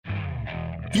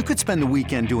You could spend the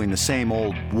weekend doing the same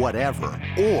old whatever,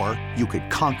 or you could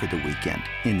conquer the weekend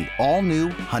in the all-new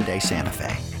Hyundai Santa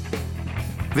Fe.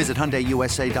 Visit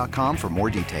HyundaiUSA.com for more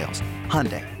details.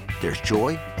 Hyundai, there's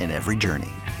joy in every journey.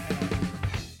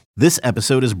 This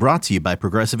episode is brought to you by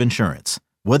Progressive Insurance.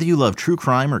 Whether you love true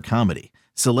crime or comedy,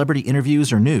 celebrity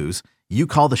interviews or news, you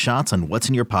call the shots on what's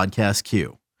in your podcast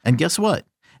queue. And guess what?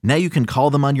 Now you can call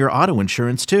them on your auto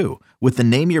insurance too with the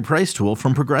Name Your Price tool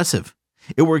from Progressive.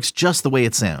 It works just the way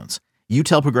it sounds. You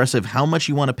tell Progressive how much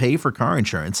you want to pay for car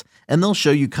insurance, and they'll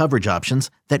show you coverage options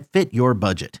that fit your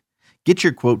budget. Get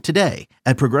your quote today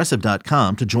at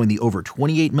Progressive.com to join the over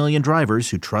 28 million drivers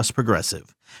who trust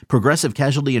Progressive. Progressive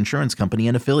Casualty Insurance Company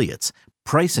and Affiliates.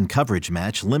 Price and coverage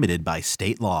match limited by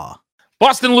state law.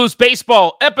 Boston Loose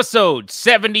Baseball, episode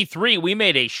 73. We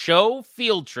made a show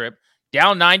field trip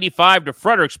down 95 to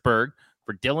Fredericksburg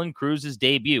for Dylan Cruz's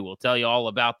debut. We'll tell you all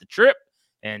about the trip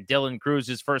and Dylan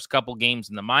Cruz's first couple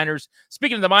games in the minors.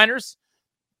 Speaking of the minors,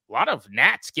 a lot of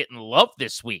Nats getting love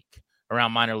this week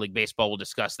around minor league baseball. We'll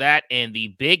discuss that. And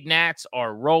the big Nats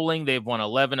are rolling. They've won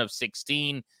 11 of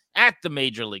 16 at the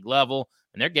major league level,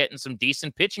 and they're getting some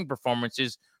decent pitching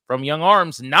performances from young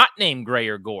arms not named Gray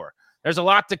or Gore. There's a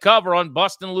lot to cover on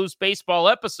Boston Loose Baseball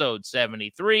episode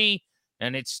 73,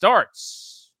 and it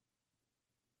starts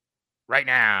right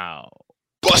now.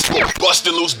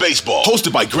 Bustin' Loose Baseball,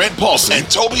 hosted by Grant Paulson and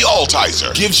Toby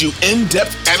Altizer, gives you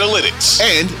in-depth analytics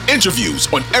and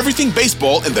interviews on everything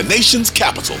baseball in the nation's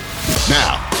capital.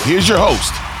 Now, here's your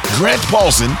host, Grant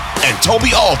Paulson and Toby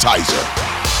Altizer.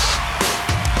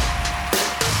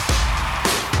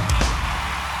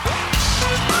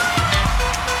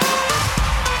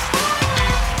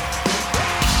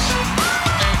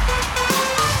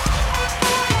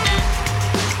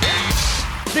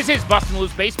 This is Boston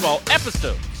Loose Baseball,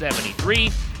 episode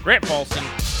 73. Grant Paulson,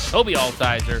 Toby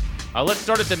Altizer. Let's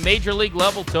start at the major league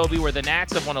level, Toby, where the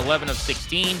Nats have won 11 of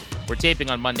 16. We're taping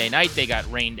on Monday night. They got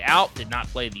rained out, did not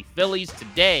play the Phillies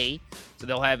today, so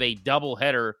they'll have a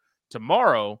doubleheader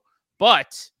tomorrow.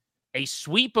 But a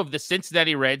sweep of the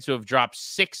Cincinnati Reds, who have dropped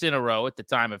 6 in a row at the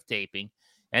time of taping,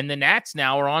 and the Nats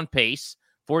now are on pace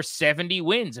for 70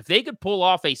 wins. If they could pull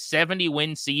off a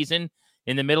 70-win season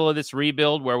in the middle of this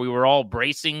rebuild where we were all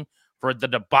bracing for the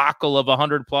debacle of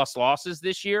 100-plus losses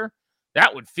this year,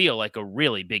 that would feel like a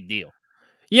really big deal.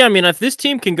 Yeah, I mean, if this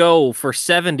team can go for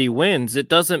 70 wins, it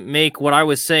doesn't make what I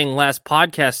was saying last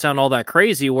podcast sound all that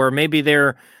crazy, where maybe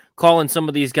they're calling some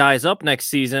of these guys up next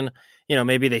season. You know,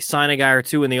 maybe they sign a guy or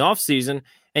two in the offseason,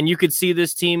 and you could see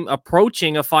this team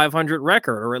approaching a 500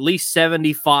 record, or at least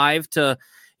 75 to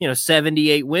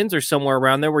 78 wins or somewhere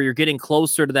around there, where you're getting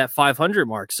closer to that 500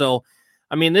 mark. So,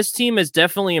 I mean, this team has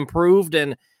definitely improved,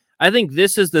 and I think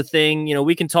this is the thing.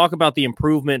 We can talk about the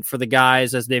improvement for the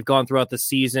guys as they've gone throughout the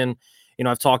season.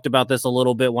 I've talked about this a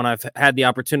little bit when I've had the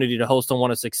opportunity to host on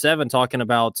 106.7, talking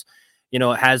about,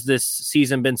 has this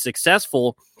season been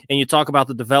successful? And you talk about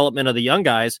the development of the young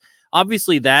guys.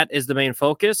 Obviously, that is the main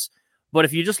focus. But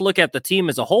if you just look at the team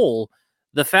as a whole,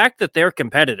 the fact that they're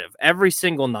competitive every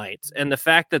single night and the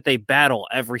fact that they battle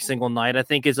every single night, I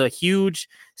think is a huge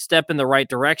step in the right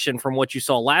direction from what you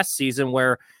saw last season,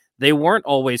 where they weren't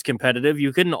always competitive.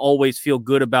 You couldn't always feel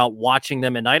good about watching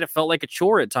them at night. It felt like a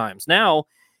chore at times. Now,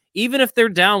 even if they're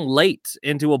down late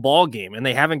into a ball game and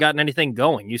they haven't gotten anything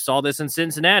going, you saw this in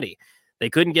Cincinnati. They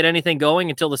couldn't get anything going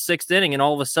until the 6th inning, and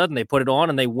all of a sudden they put it on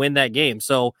and they win that game.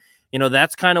 So,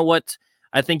 that's kind of what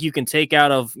I think you can take out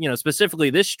of, specifically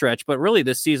this stretch, but really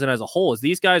this season as a whole, is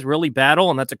these guys really battle,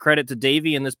 and that's a credit to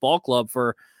Davey and this ball club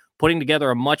for putting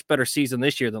together a much better season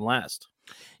this year than last.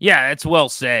 Yeah, that's well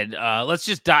said. Let's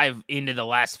just dive into the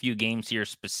last few games here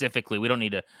specifically. We don't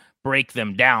need to break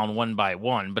them down one by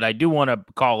one, but I do want to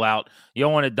call out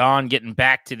Yohan Adon getting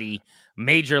back to the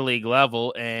major league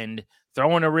level and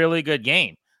throwing a really good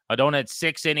game. Adon had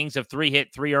 6 innings of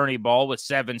 3-hit, 3-earned ball with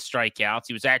 7 strikeouts.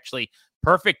 He was actually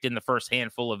perfect in the first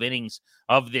handful of innings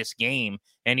of this game,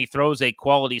 and he throws a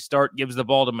quality start, gives the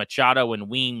ball to Machado and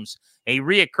Weems. A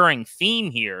reoccurring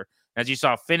theme here, as you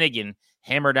saw Finnegan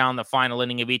hammer down the final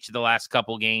inning of each of the last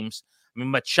couple games. I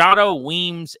mean, Machado,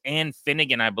 Weems, and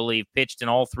Finnegan, I believe, pitched in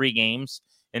all 3 games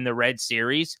in the Red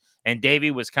Series, and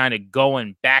Davey was kind of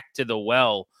going back to the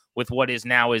well with what is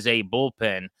now is a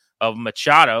bullpen of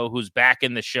Machado, who's back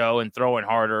in the show and throwing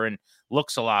harder and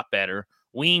looks a lot better.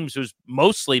 Weems, who's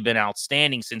mostly been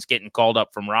outstanding since getting called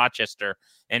up from Rochester,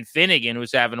 and Finnegan,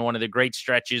 who's having one of the great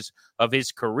stretches of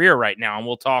his career right now. And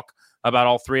we'll talk about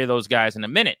all 3 of those guys in a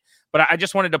minute. But I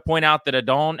just wanted to point out that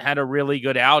Adon had a really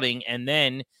good outing, and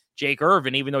then Jake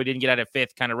Irvin, even though he didn't get out of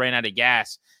 5th, kind of ran out of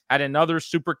gas, had another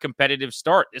super competitive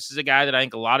start. This is a guy that I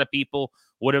think a lot of people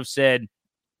would have said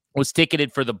was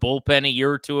ticketed for the bullpen a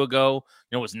year or two ago.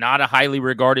 Was not a highly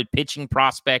regarded pitching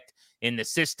prospect in the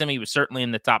system. He was certainly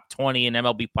in the top 20 in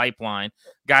MLB pipeline.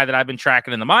 Guy that I've been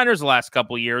tracking in the minors the last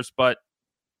couple of years, but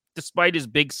despite his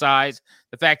big size,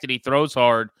 the fact that he throws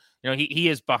hard, he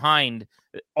is behind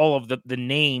all of the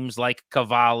names like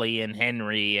Cavalli and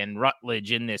Henry and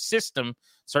Rutledge in this system.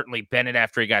 Certainly Bennett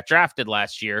after he got drafted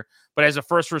last year. But as a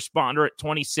first responder at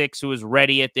 26 who is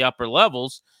ready at the upper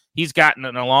levels, he's gotten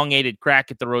an elongated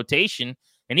crack at the rotation,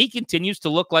 and he continues to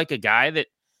look like a guy that,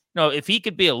 if he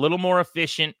could be a little more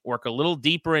efficient, work a little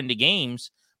deeper into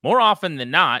games, more often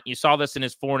than not, you saw this in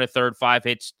his 4 1/3, 5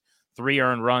 hits, 3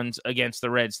 earned runs against the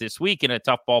Reds this week in a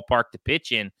tough ballpark to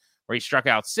pitch in where he struck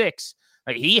out 6.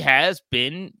 He has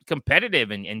been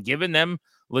competitive and given them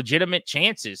legitimate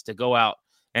chances to go out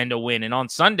and to win. And on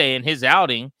Sunday in his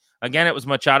outing, again, it was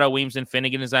Machado, Weems, and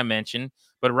Finnegan, as I mentioned,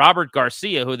 but Robert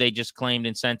Garcia, who they just claimed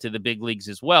and sent to the big leagues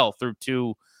as well, through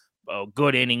 2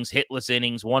 good innings, hitless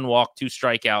innings, 1 walk, 2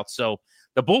 strikeouts. So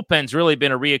the bullpen's really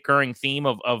been a reoccurring theme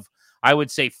of I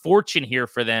would say, fortune here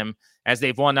for them as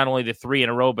they've won not only the 3 in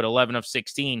a row, but 11 of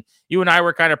 16. You and I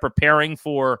were kind of preparing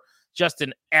for just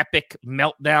an epic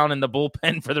meltdown in the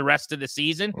bullpen for the rest of the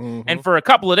season. Mm-hmm. And for a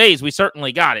couple of days, we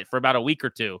certainly got it for about a week or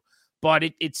two. But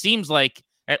it seems like,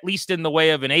 at least in the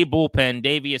way of an A bullpen,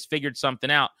 Davey has figured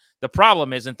something out. The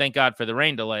problem is, and thank God for the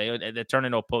rain delay, that turned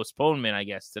into a postponement, I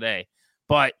guess, today.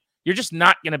 But you're just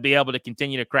not going to be able to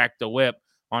continue to crack the whip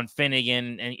on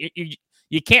Finnegan. And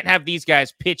you can't have these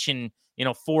guys pitching,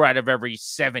 4 out of every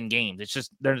 7 games. It's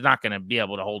just, they're not going to be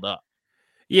able to hold up.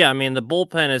 Yeah, I mean, the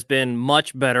bullpen has been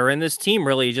much better, and this team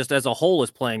really just as a whole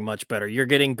is playing much better. You're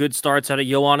getting good starts out of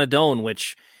Yohan Adon,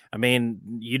 which, I mean,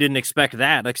 you didn't expect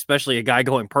that, especially a guy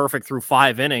going perfect through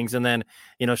 5 innings and then,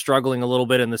 struggling a little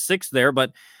bit in the 6th there.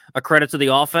 But a credit to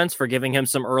the offense for giving him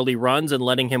some early runs and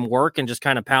letting him work and just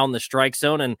kind of pound the strike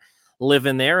zone and live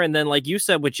in there. And then, like you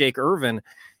said with Jake Irvin,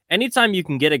 anytime you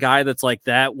can get a guy that's like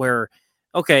that where,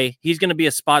 okay, he's going to be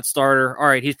a spot starter. All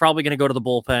right, he's probably going to go to the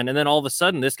bullpen. And then all of a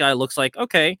sudden, this guy looks like,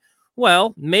 okay,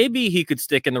 well, maybe he could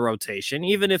stick in the rotation.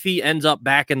 Even if he ends up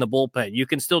back in the bullpen, you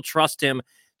can still trust him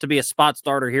to be a spot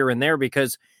starter here and there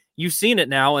because you've seen it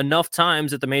now enough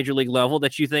times at the major league level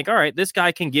that you think, all right, this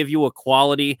guy can give you a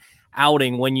quality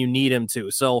outing when you need him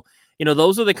to. So,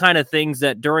 those are the kind of things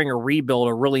that during a rebuild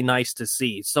are really nice to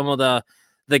see. Some of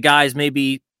the guys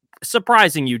maybe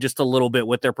surprising you just a little bit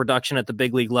with their production at the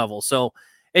big league level. So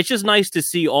it's just nice to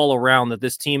see all around that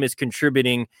this team is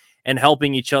contributing and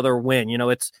helping each other win.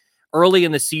 It's early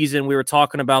in the season. We were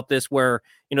talking about this where,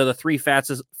 the 3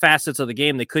 facets of the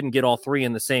game, they couldn't get all 3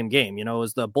 in the same game.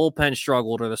 As the bullpen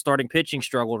struggled or the starting pitching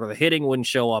struggled or the hitting wouldn't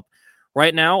show up.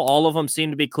 Right now, all of them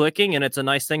seem to be clicking, and it's a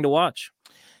nice thing to watch.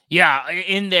 Yeah,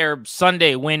 in their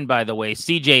Sunday win, by the way,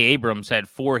 C.J. Abrams had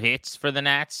 4 hits for the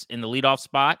Nats in the leadoff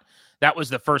spot. That was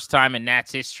the first time in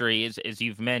Nats history, as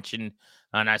you've mentioned,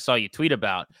 and I saw you tweet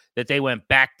about, that they went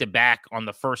back-to-back on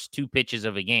the first 2 pitches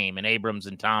of a game, and Abrams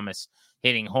and Thomas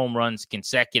hitting home runs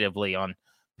consecutively on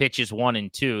pitches 1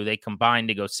 and 2. They combined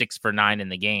to go 6 for 9 in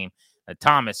the game.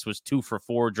 Thomas was 2 for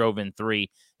 4, drove in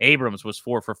 3. Abrams was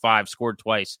 4 for 5, scored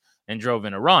twice, and drove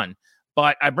in a run.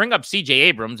 But I bring up C.J.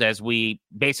 Abrams, as we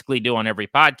basically do on every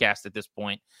podcast at this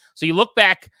point. So you look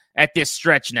back at this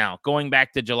stretch now, going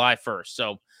back to July 1st.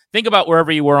 So think about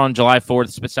wherever you were on July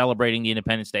 4th, celebrating the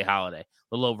Independence Day holiday,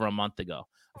 a little over a month ago.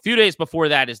 A few days before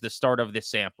that is the start of this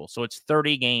sample. So it's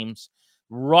 30 games,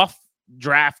 rough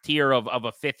draft here of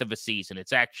a fifth of a season.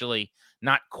 It's actually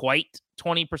not quite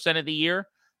 20% of the year,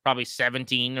 probably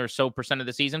 17 or so percent of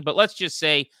the season, but let's just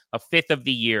say a fifth of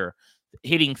the year,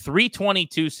 hitting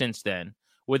 322 since then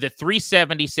with a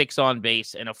 376 on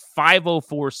base and a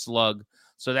 504 slug.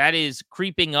 So that is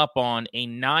creeping up on a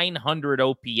 900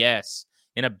 OPS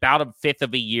in about a fifth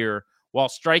of a year, while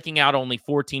striking out only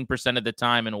 14% of the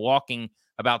time and walking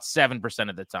about 7%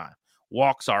 of the time.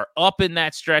 Walks are up in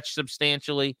that stretch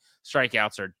substantially.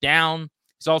 Strikeouts are down.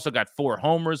 He's also got 4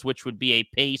 homers, which would be a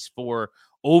pace for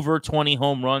over 20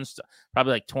 home runs,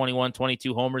 probably like 21,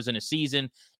 22 homers in a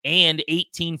season, and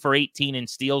 18 for 18 in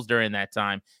steals during that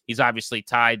time. He's obviously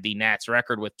tied the Nats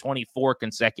record with 24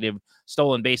 consecutive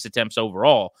stolen base attempts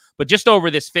overall. But just over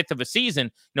this fifth of a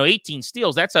season, 18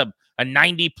 steals, that's a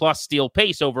 90-plus steal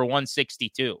pace over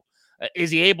 162.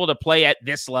 Is he able to play at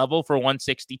this level for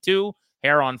 162?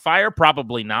 Hair on fire?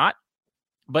 Probably not.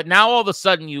 But now all of a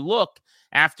sudden you look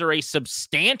after a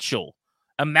substantial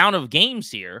amount of games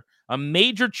here, a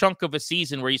major chunk of a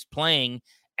season where he's playing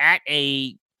at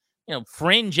a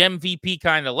fringe MVP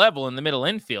kind of level in the middle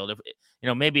infield,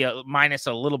 maybe minus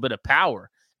a little bit of power.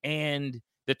 And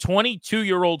the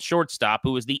 22-year-old shortstop,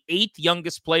 who was the 8th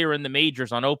youngest player in the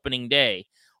majors on opening day,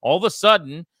 all of a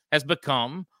sudden has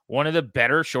become one of the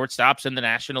better shortstops in the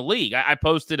National League. I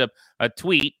posted a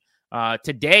tweet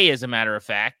today, as a matter of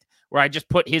fact, where I just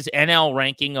put his NL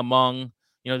ranking among,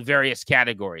 various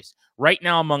categories. Right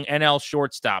now among NL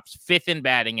shortstops, 5th in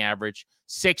batting average,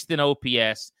 6th in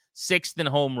OPS, 6th in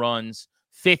home runs,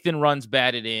 5th in runs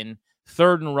batted in,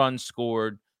 3rd in runs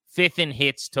scored, 5th in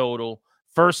hits total,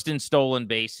 1st in stolen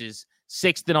bases,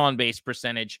 6th in on-base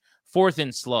percentage, 4th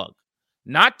in slug.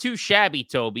 Not too shabby,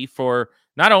 Toby, for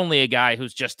not only a guy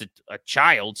who's just a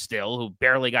child still, who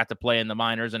barely got to play in the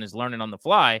minors and is learning on the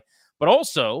fly, but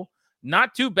also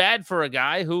not too bad for a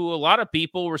guy who a lot of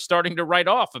people were starting to write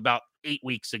off about 8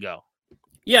 weeks ago.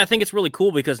 Yeah, I think it's really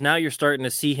cool because now you're starting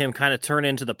to see him kind of turn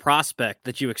into the prospect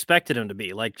that you expected him to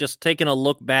be. Like, just taking a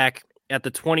look back at the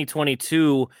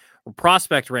 2022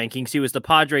 prospect rankings, he was the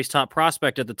Padres' top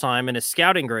prospect at the time in his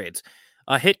scouting grades.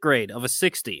 A hit grade of a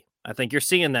 60. I think you're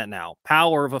seeing that now.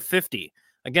 Power of a 50.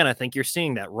 Again, I think you're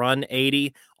seeing that. Run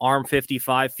 80, arm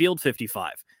 55, field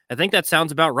 55. I think that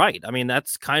sounds about right. I mean,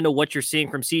 that's kind of what you're seeing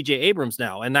from CJ Abrams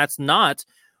now, and that's not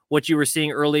what you were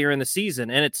seeing earlier in the season.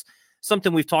 And it's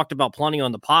something we've talked about plenty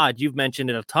on the pod. You've mentioned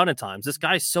it a ton of times. This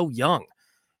guy's so young,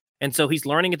 and so he's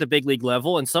learning at the big league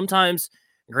level. And sometimes,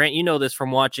 Grant, you know this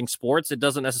from watching sports, it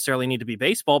doesn't necessarily need to be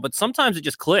baseball, but sometimes it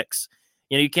just clicks.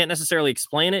 You can't necessarily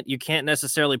explain it. You can't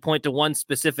necessarily point to one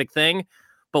specific thing,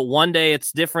 but one day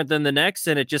it's different than the next,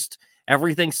 and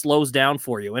everything slows down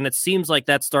for you. And it seems like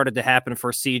that started to happen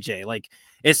for CJ, like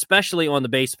especially on the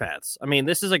base paths. I mean,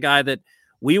 this is a guy that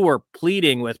we were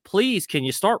pleading with, please, can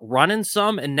you start running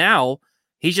some? And now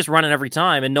he's just running every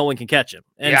time and no one can catch him.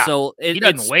 And so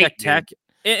it's spectacular.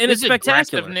 And it's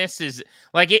spectacular. Aggressiveness is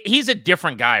like, he's a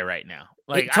different guy right now.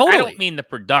 Like, totally. I don't mean the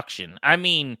production. I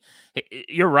mean,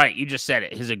 you're right. You just said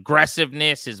it. His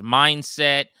aggressiveness, his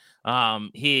mindset,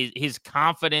 his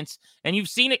confidence, and you've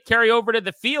seen it carry over to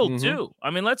the field too.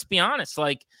 I mean, let's be honest.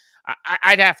 Like,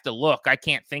 I'd have to look. I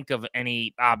can't think of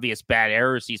any obvious bad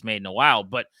errors he's made in a while,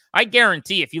 but I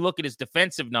guarantee if you look at his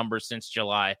defensive numbers since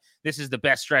July, this is the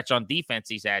best stretch on defense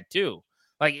he's had too.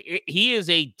 Like, he is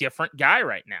a different guy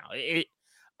right now.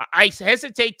 I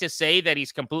hesitate to say that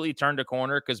he's completely turned a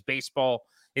corner because baseball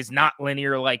is not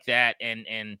linear like that,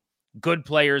 and good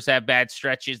players have bad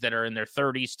stretches that are in their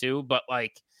 30s too. But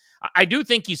like, I do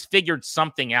think he's figured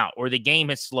something out, or the game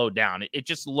has slowed down. It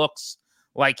just looks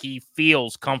like he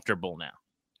feels comfortable now.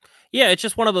 Yeah, it's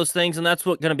just one of those things, and that's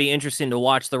what's going to be interesting to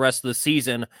watch the rest of the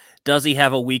season. Does he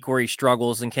have a week where he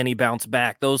struggles, and can he bounce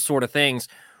back? Those sort of things,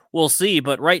 we'll see.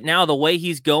 But right now, the way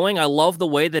he's going, I love the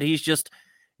way that he's just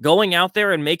going out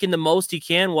there and making the most he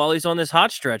can while he's on this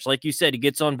hot stretch. Like you said, he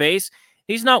gets on base.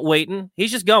 He's not waiting.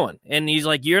 He's just going. And he's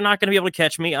like, you're not going to be able to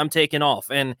catch me. I'm taking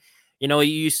off. And,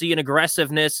 you see an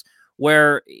aggressiveness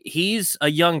where he's a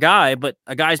young guy, but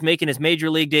a guy's making his major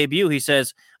league debut. He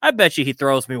says, I bet you he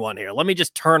throws me one here. Let me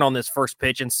just turn on this first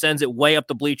pitch, and sends it way up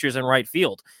the bleachers in right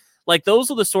field. Like,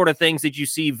 those are the sort of things that you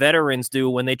see veterans do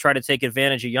when they try to take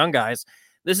advantage of young guys.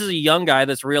 This is a young guy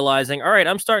that's realizing, all right,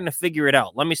 I'm starting to figure it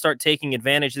out. Let me start taking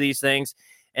advantage of these things.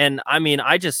 And I mean,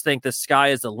 I just think the sky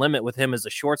is the limit with him as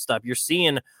a shortstop. You're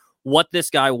seeing what this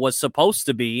guy was supposed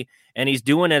to be, and he's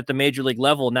doing it at the major league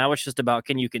level. Now it's just about,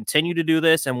 can you continue to do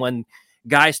this? And when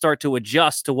guys start to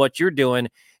adjust to what you're doing,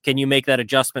 can you make that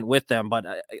adjustment with them? But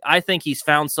I think he's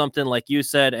found something, like you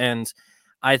said, and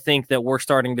I think that we're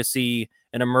starting to see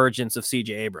an emergence of CJ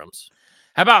Abrams.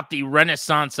 How about the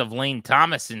renaissance of Lane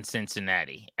Thomas in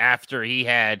Cincinnati after he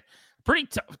had a pretty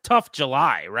tough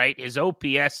July, right? His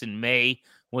OPS in May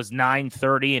was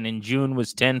 930, and in June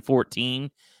was 1014.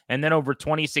 And then over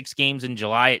 26 games in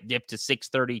July, it dipped to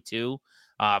 632.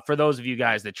 For those of you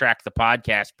guys that track the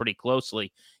podcast pretty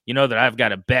closely, you know that I've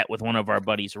got a bet with one of our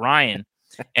buddies, Ryan,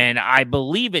 and I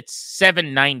believe it's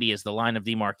 790 is the line of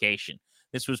demarcation.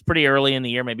 This was pretty early in the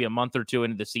year, maybe a month or two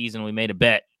into the season. We made a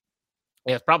bet.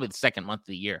 It was probably the second month of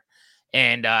the year.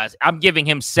 And I'm giving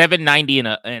him 790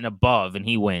 and above, and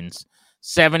he wins.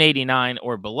 789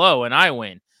 or below, and I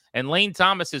win. And Lane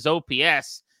Thomas's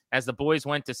OPS, as the boys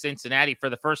went to Cincinnati for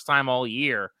the first time all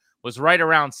year, was right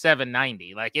around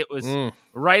 790. Like, it was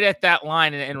right at that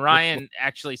line. And Ryan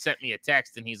actually sent me a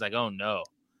text, and he's like, oh, no.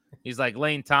 He's like,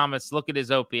 Lane Thomas, look at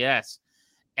his OPS.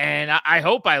 And I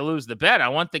hope I lose the bet. I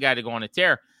want the guy to go on a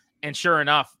tear. And sure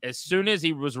enough, as soon as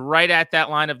he was right at that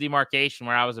line of demarcation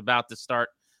where I was about to start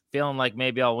feeling like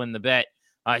maybe I'll win the bet,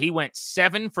 he went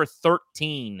 7 for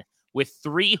 13 with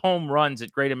 3 home runs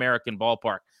at Great American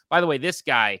Ballpark. By the way, this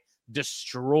guy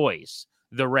destroys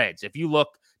the Reds. If you look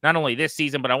not only this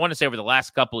season, but I want to say over the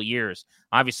last couple of years,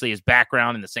 obviously his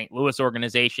background in the St. Louis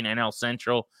organization, NL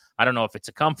Central, I don't know if it's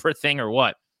a comfort thing or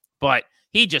what, but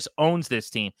He just owns this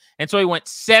team. And so he went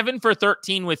 7 for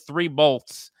 13 with 3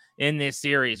 bolts in this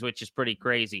series, which is pretty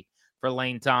crazy for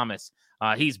Lane Thomas.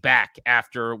 He's back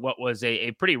after what was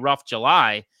a pretty rough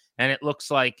July, and it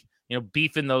looks like,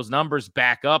 beefing those numbers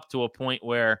back up to a point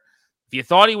where if you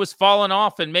thought he was falling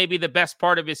off and maybe the best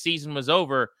part of his season was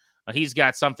over, he's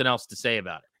got something else to say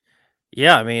about it.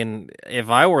 Yeah, I mean, if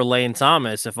I were Lane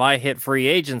Thomas, if I hit free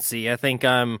agency, I think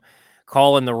I'm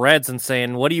calling the Reds and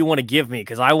saying, what do you want to give me?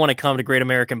 Because I want to come to Great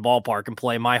American Ballpark and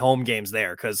play my home games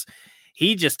there, because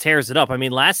he just tears it up. I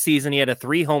mean, last season he had a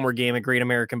 3-homer game at Great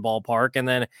American Ballpark and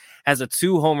then has a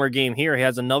 2-homer game here. He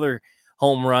has another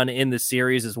home run in the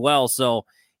series as well. So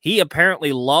he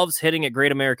apparently loves hitting at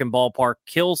Great American Ballpark,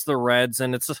 kills the Reds,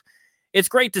 and it's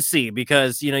great to see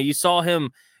because, you saw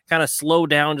him kind of slow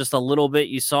down just a little bit.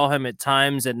 You saw him at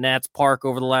times at Nats Park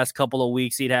over the last couple of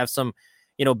weeks. He'd have some,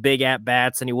 big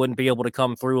at-bats, and he wouldn't be able to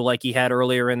come through like he had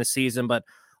earlier in the season. But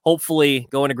hopefully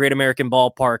going to Great American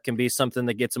Ballpark can be something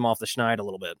that gets him off the schneid a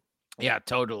little bit. Yeah,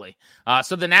 totally.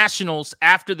 So the Nationals,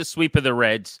 after the sweep of the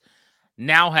Reds,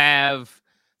 now have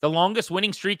the longest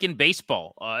winning streak in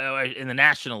baseball, in the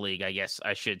National League, I guess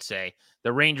I should say.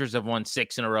 The Rangers have won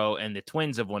 6 in a row, and the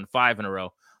Twins have won 5 in a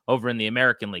row over in the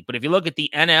American League. But if you look at the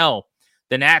NL,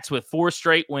 the Nats with 4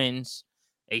 straight wins,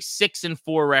 a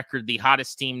 6-4 record, the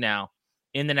hottest team now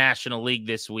in the National League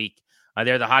this week.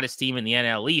 They're the hottest team in the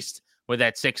NL East with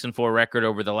that 6-4 record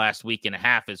over the last week and a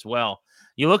half as well.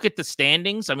 You look at the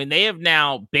standings, I mean, they have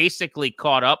now basically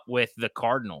caught up with the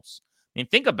Cardinals. I mean,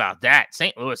 think about that.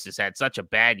 St. Louis has had such a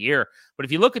bad year. But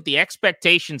if you look at the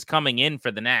expectations coming in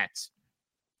for the Nats,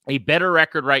 a better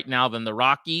record right now than the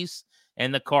Rockies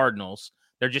and the Cardinals.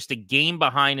 They're just a game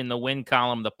behind in the win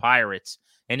column, the Pirates,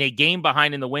 and a game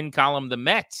behind in the win column, the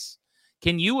Mets.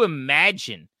 Can you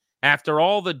imagine, after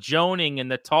all the joning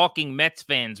and the talking Mets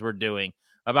fans were doing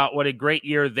about what a great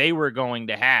year they were going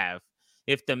to have,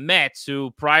 if the Mets,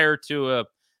 who prior to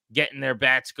getting their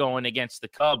bats going against the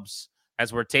Cubs,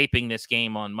 as we're taping this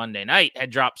game on Monday night, had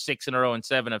dropped 6 in a row and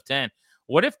 7 of 10.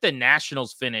 What if the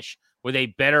Nationals finish with a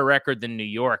better record than New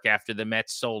York after the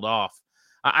Mets sold off?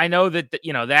 I know that,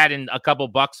 that and a couple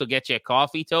bucks will get you a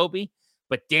coffee, Toby,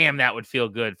 but damn, that would feel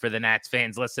good for the Nats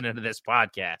fans listening to this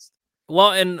podcast.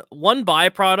 Well, and one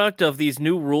byproduct of these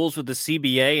new rules with the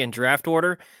CBA and draft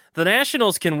order, the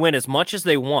Nationals can win as much as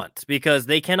they want because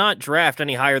they cannot draft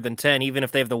any higher than 10, even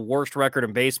if they have the worst record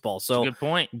in baseball. So good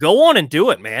point. Go on and do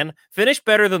it, man. Finish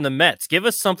better than the Mets. Give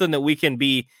us something that we can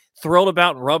be thrilled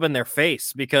about and rub in their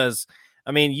face because,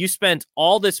 I mean, you spent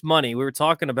all this money. We were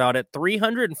talking about it,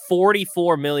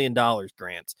 $344 million,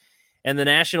 Grant. And the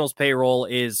Nationals payroll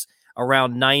is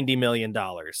around $90 million.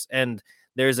 And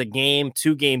there's a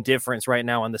 2-game difference right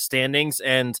now in the standings.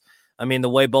 And I mean, the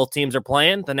way both teams are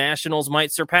playing, the Nationals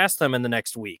might surpass them in the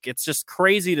next week. It's just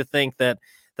crazy to think that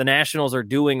the Nationals are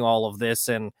doing all of this.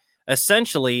 And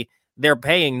essentially, they're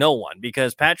paying no one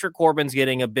because Patrick Corbin's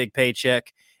getting a big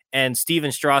paycheck and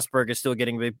Steven Strasburg is still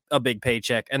getting a big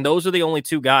paycheck. And those are the only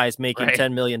 2 guys making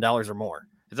 $10 million or more.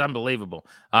 It's unbelievable.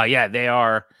 Yeah, they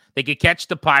are. They could catch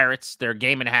the Pirates. They're a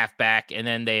game and a half back. And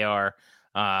then they are,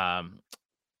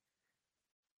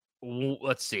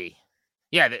 let's see.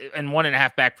 Yeah, and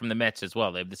 1.5 back from the Mets as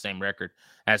well. They have the same record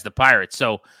as the Pirates.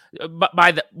 So, but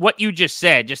by what you just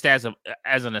said, just as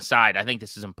an aside, I think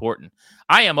this is important.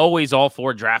 I am always all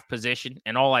for draft position,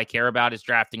 and all I care about is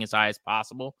drafting as high as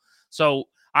possible. So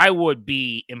I would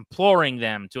be imploring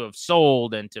them to have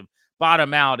sold and to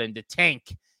bottom out and to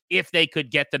tank if they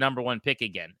could get the number 1 pick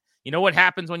again. You know what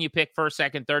happens when you pick first,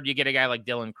 second, third? You get a guy like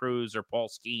Dylan Cruz or Paul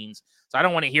Skeens. So I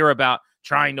don't want to hear about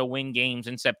trying to win games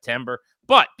in September.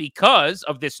 But because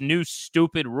of this new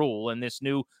stupid rule and this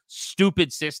new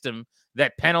stupid system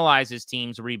that penalizes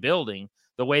teams rebuilding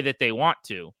the way that they want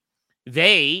to,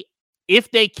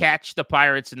 if they catch the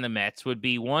Pirates and the Mets, would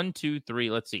be 1, 2, 3.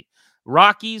 Let's see.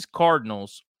 Rockies,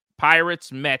 Cardinals,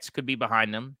 Pirates, Mets could be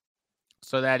behind them.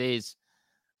 So that is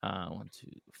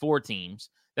 4 teams.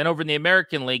 Then over in the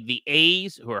American League, the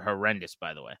A's, who are horrendous,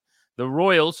 by the way, the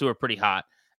Royals, who are pretty hot,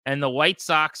 and the White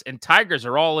Sox and Tigers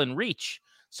are all in reach.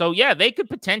 So, yeah, they could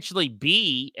potentially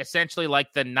be essentially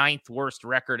like the 9th worst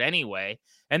record anyway.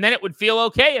 And then it would feel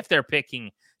okay if they're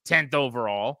picking 10th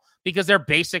overall because they're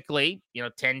basically,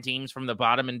 10 teams from the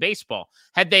bottom in baseball.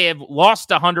 Had they have lost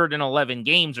 111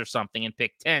 games or something and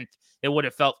picked 10th, it would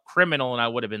have felt criminal and I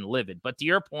would have been livid. But to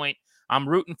your point, I'm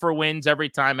rooting for wins every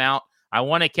time out. I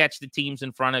want to catch the teams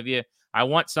in front of you. I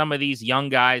want some of these young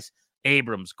guys,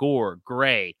 Abrams, Gore,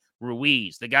 Gray,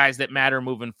 Ruiz, the guys that matter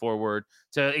moving forward,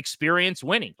 to experience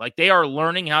winning. Like, they are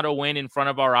learning how to win in front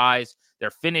of our eyes.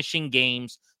 They're finishing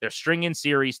games. They're stringing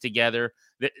series together.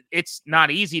 It's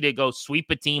not easy to go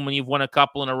sweep a team when you've won a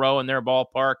couple in a row in their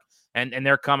ballpark, and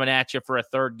they're coming at you for a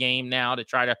third game now to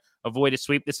try to avoid a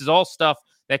sweep. This is all stuff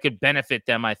that could benefit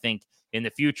them, I think, in the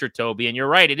future, Toby. And you're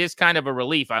right. It is kind of a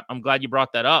relief. I'm glad you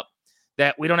brought that up,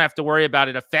 that we don't have to worry about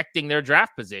it affecting their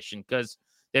draft position, because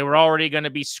they were already going to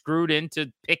be screwed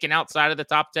into picking outside of the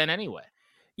top 10 anyway.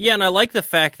 Yeah, and I like the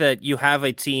fact that you have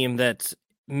a team that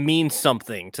means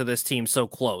something to this team so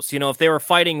close. You know, if they were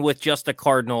fighting with just the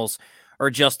Cardinals or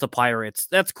just the Pirates,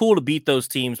 that's cool to beat those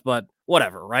teams, but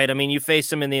whatever, right? I mean, you face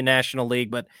them in the National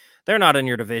League, but they're not in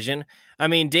your division. I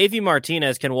mean, Davey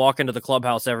Martinez can walk into the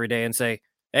clubhouse every day and say,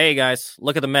 hey, guys,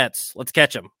 look at the Mets. Let's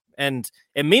catch them. And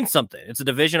it means something. It's a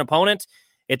division opponent.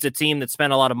 It's a team that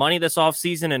spent a lot of money this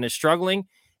offseason and is struggling.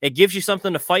 It gives you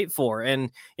something to fight for. And,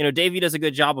 you know, Davey does a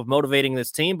good job of motivating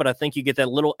this team, but I think you get that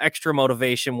little extra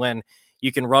motivation when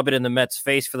you can rub it in the Mets'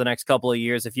 face for the next couple of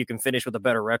years if you can finish with a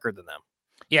better record than them.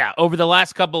 Yeah, over the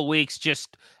last couple of weeks,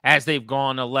 just as they've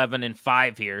gone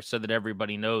 11-5 here, so that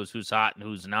everybody knows who's hot and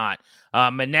who's not.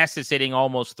 Maness is hitting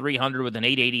almost 300 with an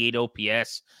 888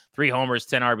 OPS, 3 homers,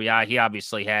 10 RBI. He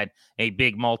obviously had a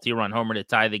big multi-run homer to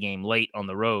tie the game late on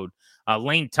the road.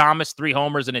 Lane Thomas, 3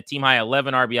 homers and a team-high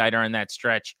 11 RBI during that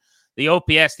stretch. The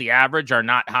OPS, the average, are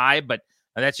not high, but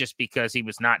that's just because he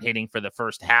was not hitting for the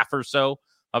first half or so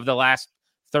of the last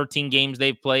 13 games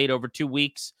they've played over 2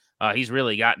 weeks. He's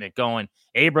really gotten it going.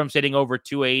 Abrams hitting over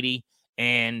 280,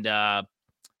 and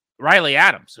Riley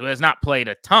Adams, who has not played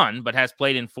a ton, but has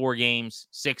played in 4 games,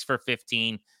 6 for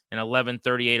 15, and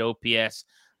 1138 OPS.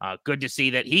 Good to see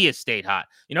that he has stayed hot.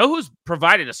 You know who's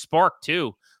provided a spark,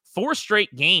 too? 4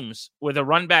 straight games with a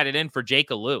run batted in for Jake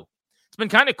Alou. It's been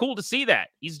kind of cool to see that.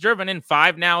 He's driven in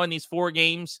 5 now in these 4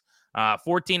 games,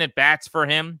 14 at-bats for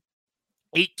him,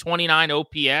 829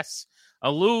 OPS.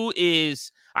 Alou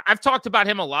is... I've talked about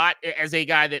him a lot as a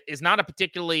guy that is not a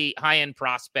particularly high-end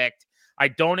prospect. I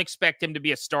don't expect him to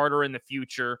be a starter in the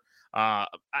future. I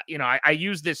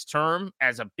use this term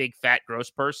as a big, fat, gross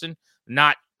person,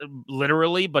 not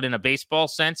literally, but in a baseball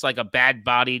sense, like a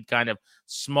bad-bodied kind of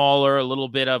smaller, a little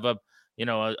bit of like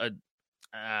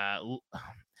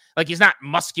he's not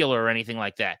muscular or anything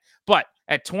like that. But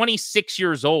at 26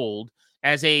 years old,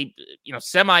 as a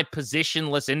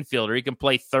semi-positionless infielder, he can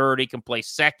play third, he can play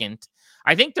second.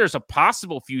 I think there's a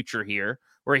possible future here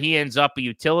where he ends up a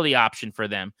utility option for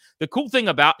them. The cool thing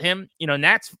about him,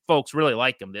 Nats folks really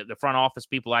like him. The front office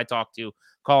people I talk to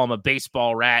call him a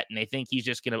baseball rat, and they think he's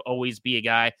just going to always be a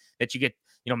guy that you get,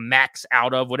 max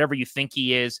out of. Whatever you think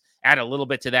he is, add a little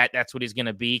bit to that. That's what he's going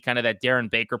to be, kind of that Darren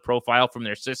Baker profile from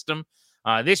their system.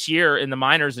 This year in the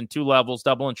minors in 2 levels,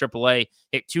 double and triple A,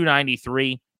 hit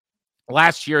 293.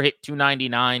 Last year hit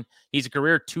 299. He's a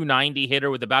career 290 hitter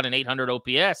with about an 800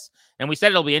 OPS. And we said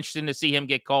it'll be interesting to see him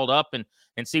get called up and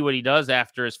see what he does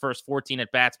after his first 14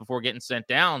 at bats before getting sent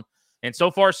down. And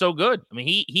so far, so good. I mean,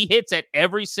 he hits at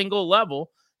every single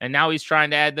level, and now he's trying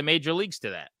to add the major leagues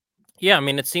to that. Yeah, I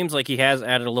mean, it seems like he has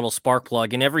added a little spark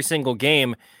plug in every single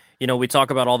game. We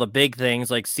talk about all the big things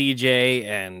like CJ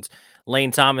and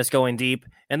Lane Thomas going deep,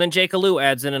 and then Jake Alou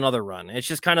adds in another run. It's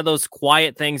just kind of those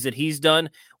quiet things that he's done.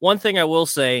 One thing I will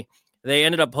say, they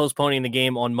ended up postponing the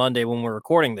game on Monday when we're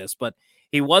recording this, but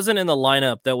he wasn't in the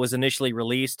lineup that was initially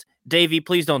released. Davey,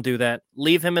 please don't do that.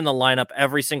 Leave him in the lineup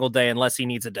every single day unless he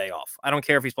needs a day off. I don't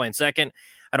care if he's playing second.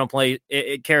 I don't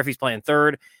care if he's playing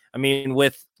third. I mean,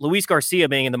 with Luis Garcia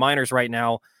being in the minors right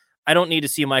now, I don't need to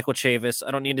see Michael Chavis.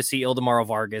 I don't need to see Ildemaro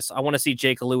Vargas. I want to see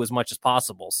Jake Alou as much as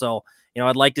possible. So,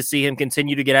 I'd like to see him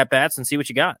continue to get at-bats and see what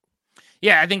you got.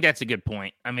 Yeah, I think that's a good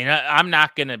point. I mean, I'm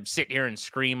not going to sit here and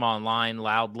scream online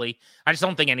loudly. I just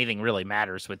don't think anything really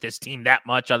matters with this team that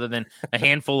much other than a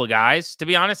handful of guys. To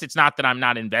be honest, it's not that I'm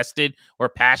not invested or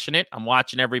passionate. I'm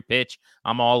watching every pitch.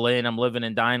 I'm all in. I'm living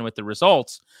and dying with the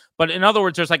results. But in other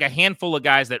words, there's like a handful of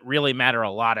guys that really matter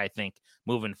a lot, I think,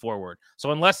 moving forward. So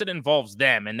unless it involves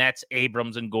them, and that's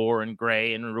Abrams and Gore and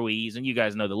Gray and Ruiz, and you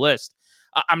guys know the list,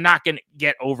 I'm not going to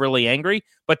get overly angry.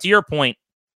 But to your point,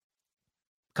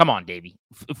 come on, Davey,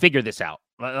 figure this out.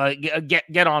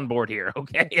 Get on board here,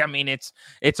 okay? I mean, it's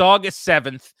August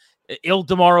 7th.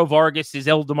 Ildemaro Vargas is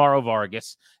Ildemaro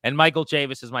Vargas, and Michael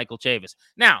Chavis is Michael Chavis.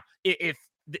 Now, if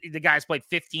the guy's played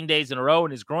 15 days in a row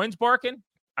and his groin's barking,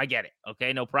 I get it,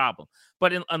 okay? No problem.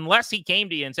 But unless he came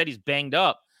to you and said he's banged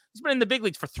up, he's been in the big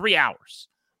leagues for 3 hours.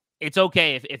 It's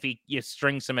okay if you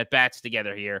string some at-bats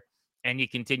together here and you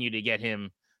continue to get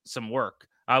him some work.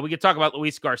 We could talk about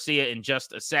Luis Garcia in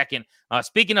just a second.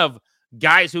 Speaking of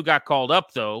guys who got called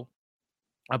up, though,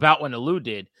 about when Alou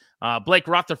did. Blake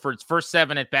Rutherford's first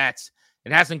 7 at-bats,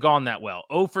 it hasn't gone that well.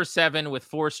 0 for 7 with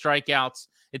 4 strikeouts.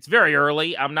 It's very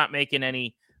early. I'm not making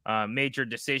any major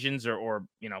decisions or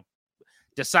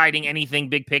deciding anything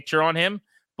big picture on him.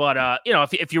 But,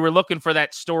 if you were looking for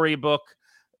that storybook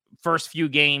first few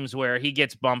games where he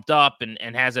gets bumped up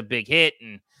and has a big hit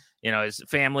and, his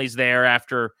family's there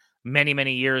after many,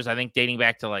 many years, I think dating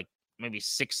back to like maybe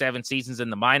 6-7 seasons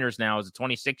in the minors now as a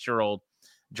 26-year-old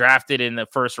drafted in the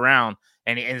first round.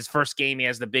 And in his first game, he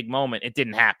has the big moment. It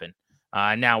didn't happen.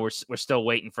 Now we're still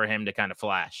waiting for him to kind of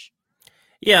flash.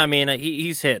 Yeah, I mean,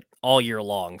 he's hit all year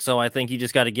long. So I think you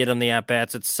just got to get him the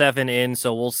at-bats. It's 7 in,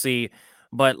 so we'll see.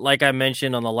 But like I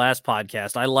mentioned on the last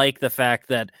podcast, I like the fact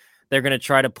that they're going to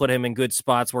try to put him in good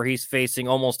spots where he's facing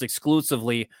almost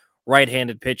exclusively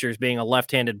right-handed pitchers, being a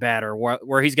left-handed batter,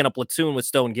 where he's going to platoon with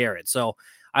Stone Garrett. So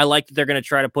I like that they're going to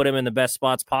try to put him in the best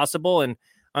spots possible, and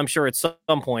I'm sure at some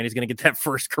point he's going to get that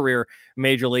first career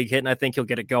major league hit, and I think he'll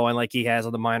get it going like he has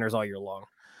on the minors all year long.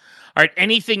 All right,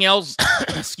 anything else,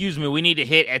 excuse me, we need to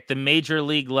hit at the major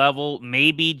league level?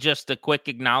 Maybe just a quick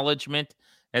acknowledgement,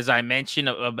 as I mentioned,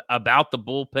 about the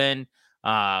bullpen,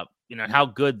 how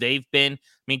good they've been. I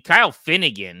mean, Kyle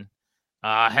Finnegan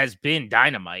has been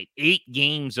dynamite. 8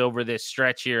 games over this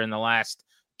stretch here in the last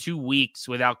 2 weeks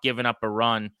without giving up a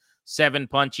run. 7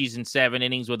 punchies in 7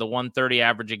 innings with a 130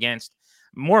 average against.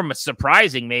 More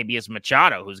surprising maybe is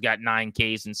Machado, who's got 9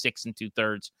 Ks in 6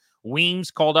 2/3. Weems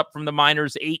called up from the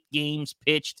minors, 8 games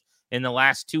pitched in the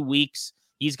last 2 weeks.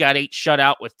 He's got 8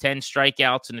 shutout with 10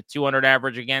 strikeouts and a 200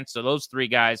 average against. So those 3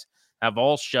 guys have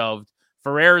all shoved.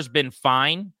 Ferrer's been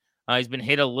fine. He's been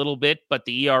hit a little bit, but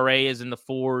the ERA is in the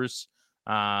 4s.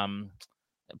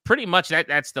 Pretty much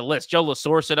that's the list. Joe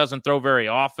LaSorsa doesn't throw very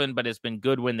often, but has been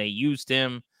good when they used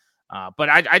him. But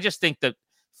I just think that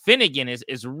Finnegan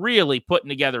is really putting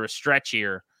together a stretch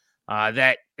here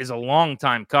that is a long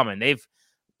time coming. They've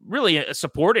really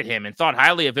supported him and thought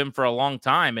highly of him for a long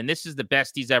time, and this is the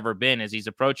best he's ever been as he's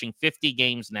approaching 50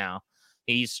 games now.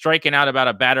 He's striking out about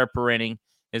a batter per inning.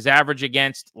 His average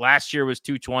against last year was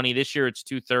 220. This year it's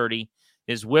 230.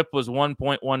 His whip was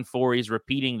 1.14. He's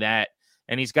repeating that,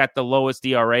 and he's got the lowest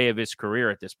ERA of his career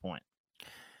at this point.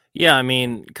 Yeah, I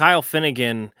mean, Kyle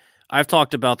Finnegan, I've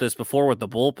talked about this before with the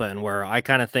bullpen, where I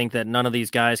kind of think that none of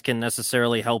these guys can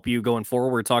necessarily help you going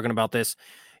forward. We're talking about this,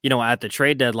 at the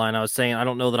trade deadline. I was saying I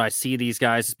don't know that I see these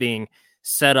guys as being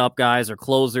set up guys or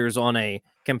closers on a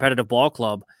competitive ball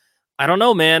club. I don't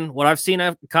know, man. What I've seen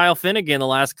of Kyle Finnegan the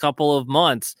last couple of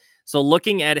months. So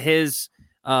looking at his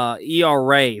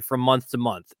ERA from month to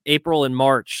month, April and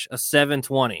March, a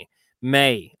 7.20,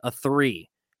 May, a 3,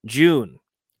 June,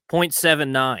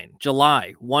 0.79,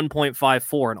 July,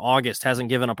 1.54, and August hasn't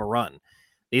given up a run.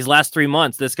 These last 3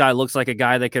 months, this guy looks like a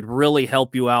guy that could really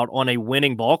help you out on a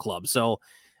winning ball club. So,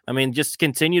 I mean, just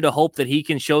continue to hope that he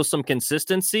can show some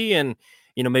consistency and,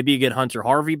 maybe you get Hunter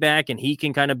Harvey back and he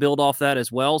can kind of build off that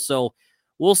as well. So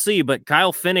we'll see. But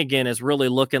Kyle Finnegan is really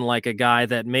looking like a guy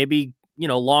that maybe,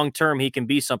 long-term he can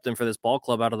be something for this ball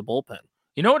club out of the bullpen.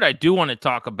 You know what I do want to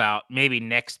talk about maybe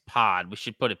next pod? We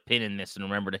should put a pin in this and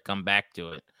remember to come back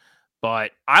to it.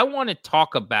 But I want to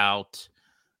talk about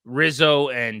Rizzo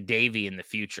and Davey in the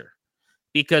future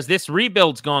because this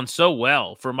rebuild's gone so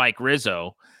well for Mike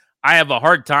Rizzo. I have a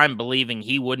hard time believing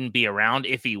he wouldn't be around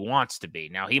if he wants to be.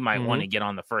 Now, he might want to get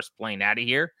on the first plane out of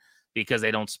here because they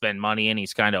don't spend money and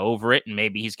he's kind of over it. And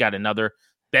maybe he's got another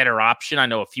better option. I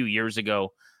know a few years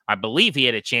ago, I believe he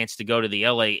had a chance to go to the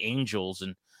LA Angels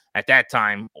and at that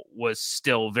time was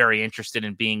still very interested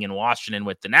in being in Washington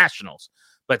with the Nationals.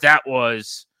 But that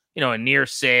was, a near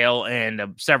sale and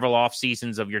several off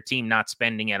seasons of your team not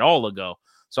spending at all ago.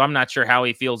 So I'm not sure how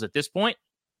he feels at this point.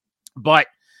 But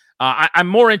I'm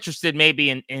more interested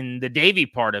maybe in the Davey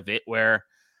part of it, where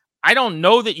I don't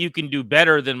know that you can do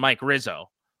better than Mike Rizzo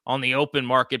on the open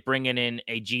market, bringing in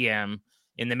a GM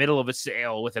in the middle of a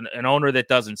sale with an owner that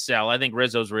doesn't sell. I think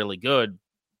Rizzo's really good,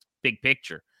 big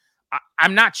picture.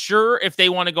 I'm not sure if they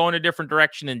want to go in a different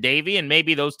direction than Davey, and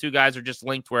maybe those two guys are just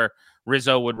linked where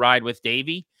Rizzo would ride with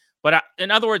Davey. But in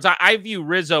other words, I view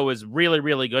Rizzo as really,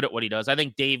 really good at what he does. I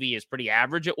think Davey is pretty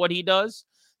average at what he does.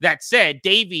 That said,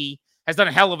 Davey has done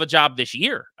a hell of a job this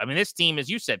year. I mean, this team, as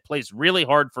you said, plays really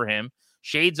hard for him.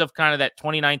 Shades of kind of that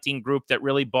 2019 group that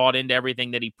really bought into everything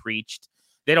that he preached.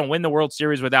 They don't win the World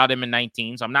Series without him in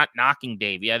 19, so I'm not knocking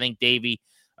Davey. I think Davey,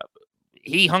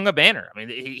 he hung a banner. I mean,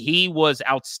 he was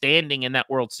outstanding in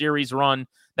that World Series run.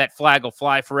 That flag will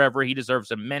fly forever. He deserves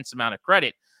an immense amount of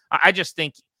credit. I just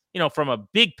think, from a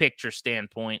big picture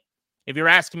standpoint, if you're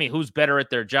asking me who's better at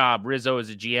their job, Rizzo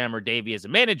as a GM or Davey as a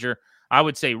manager, I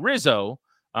would say Rizzo.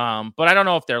 But I don't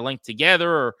know if they're linked together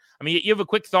or, I mean, you have a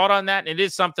quick thought on that? And it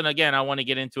is something, again, I want to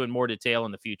get into in more detail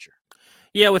in the future.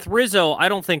 Yeah, with Rizzo, I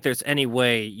don't think there's any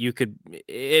way you could,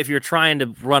 if you're trying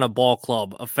to run a ball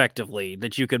club effectively,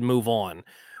 that you could move on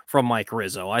from Mike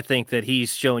Rizzo. I think that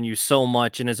he's shown you so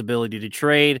much in his ability to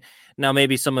trade. Now,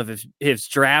 maybe some of his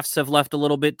drafts have left a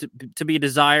little bit to be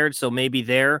desired, so maybe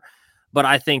there. But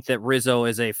I think that Rizzo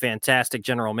is a fantastic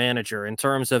general manager. In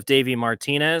terms of Davey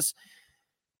Martinez,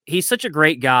 he's such a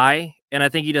great guy, and I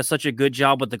think he does such a good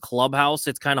job with the clubhouse.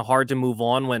 It's kind of hard to move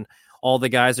on when all the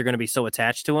guys are going to be so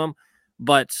attached to him.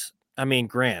 But, I mean,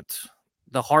 Grant,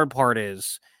 the hard part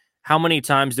is how many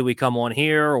times do we come on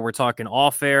here or we're talking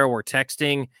off air, we're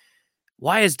texting,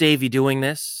 why is Davey doing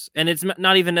this? And it's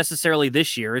not even necessarily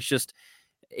this year. It's just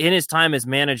in his time as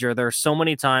manager, there are so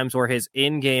many times where his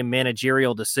in-game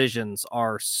managerial decisions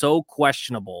are so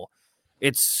questionable.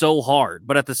 It's so hard.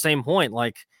 But at the same point,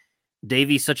 like,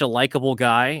 Davey's such a likable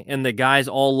guy, and the guys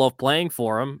all love playing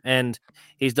for him, and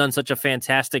he's done such a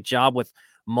fantastic job with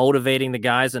motivating the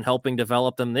guys and helping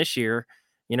develop them this year.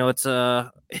 You know, it's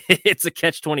a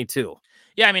catch-22.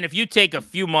 Yeah, I mean, if you take a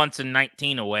few months in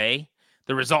 19 away,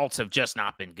 the results have just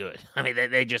not been good. I mean,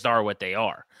 they just are what they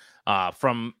are.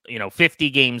 From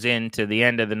 50 games into the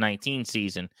end of the 19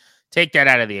 season, take that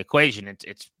out of the equation,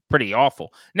 it's pretty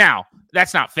awful. Now,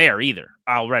 that's not fair either,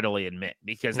 I'll readily admit,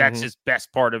 because that's his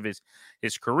best part of his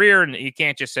career, and you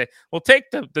can't just say, well,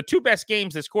 take the two best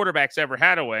games this quarterback's ever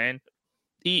had away, and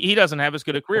he doesn't have as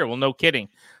good a career. Well, no kidding.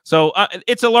 So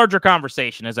it's a larger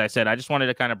conversation, as I said. I just wanted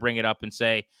to kind of bring it up and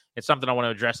say it's something I want to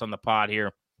address on the pod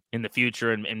here in the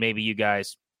future, and maybe you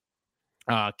guys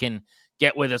can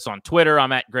get with us on Twitter.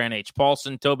 I'm at Grant H.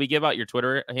 Paulson. Toby, give out your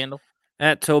Twitter handle.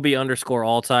 At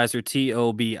Toby_Altizer,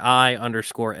 TOBI_ALTIZER.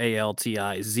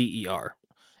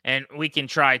 And we can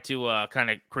try to kind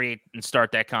of create and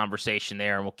start that conversation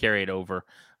there, and we'll carry it over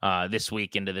this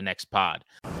week into the next pod.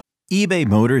 eBay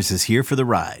Motors is here for the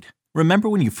ride. Remember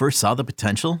when you first saw the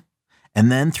potential?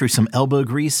 And then through some elbow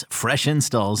grease, fresh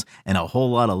installs, and a whole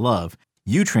lot of love,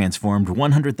 you transformed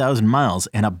 100,000 miles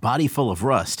and a body full of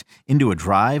rust into a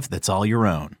drive that's all your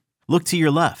own. Look to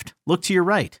your left. Look to your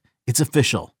right. It's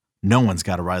official. No one's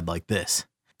got a ride like this.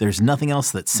 There's nothing else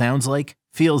that sounds like,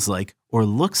 feels like, or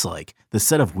looks like the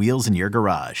set of wheels in your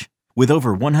garage. With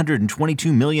over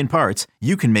 122 million parts,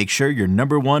 you can make sure your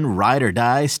number one ride or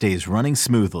die stays running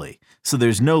smoothly, so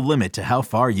there's no limit to how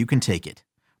far you can take it.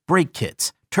 Brake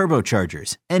kits,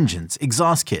 turbochargers, engines,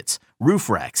 exhaust kits, roof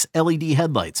racks, LED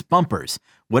headlights, bumpers,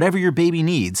 whatever your baby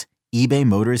needs, eBay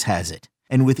Motors has it.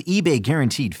 And with eBay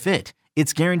Guaranteed Fit,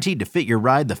 it's guaranteed to fit your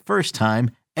ride the first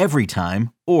time, every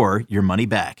time, or your money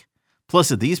back.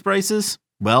 Plus, at these prices,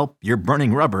 well, you're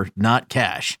burning rubber, not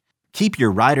cash. Keep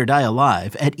your ride or die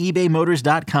alive at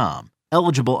ebaymotors.com.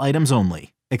 Eligible items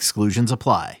only. Exclusions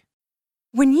apply.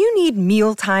 When you need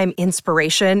mealtime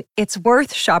inspiration, it's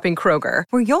worth shopping Kroger,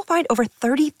 where you'll find over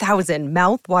 30,000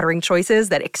 mouth-watering choices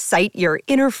that excite your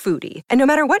inner foodie. And no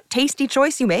matter what tasty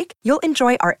choice you make, you'll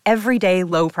enjoy our everyday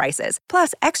low prices,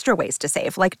 plus extra ways to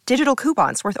save, like digital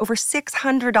coupons worth over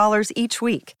 $600 each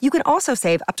week. You can also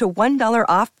save up to $1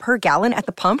 off per gallon at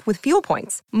the pump with fuel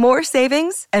points. More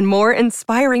savings and more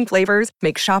inspiring flavors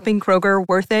make shopping Kroger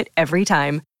worth it every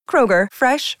time. Kroger,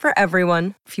 fresh for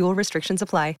everyone. Fuel restrictions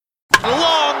apply.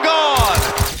 Long gone.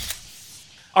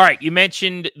 All right, you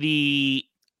mentioned the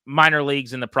minor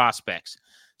leagues and the prospects.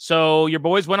 So your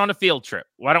boys went on a field trip.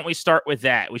 Why don't we start with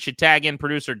that? We should tag in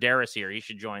producer Darius here. He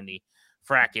should join the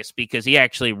fracas because he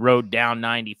actually rode down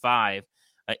 95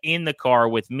 in the car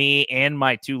with me and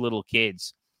my two little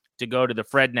kids to go to the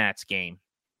Fred Nats game,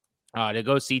 to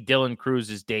go see Dylan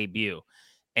Cruz's debut.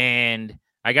 And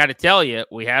I got to tell you,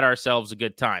 we had ourselves a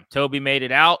good time. Toby made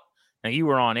it out. Now, you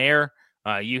were on air.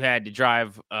 You had to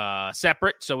drive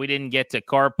separate, so we didn't get to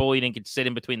carpool. You didn't get to sit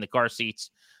in between the car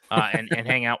seats and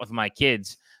hang out with my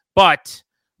kids. But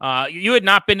you had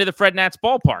not been to the Fred Nats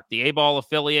ballpark, the A-ball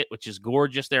affiliate, which is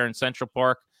gorgeous there in Central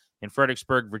Park in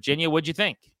Fredericksburg, Virginia. What'd you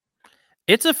think?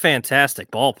 It's a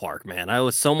fantastic ballpark, man. It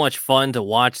was so much fun to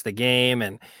watch the game,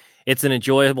 and it's an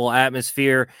enjoyable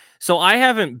atmosphere. So I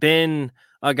haven't been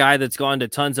a guy that's gone to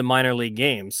tons of minor league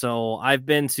games. So I've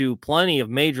been to plenty of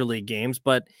major league games,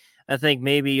 but I think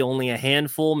maybe only a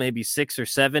handful, maybe 6 or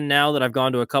 7 now that I've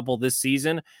gone to a couple this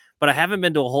season, but I haven't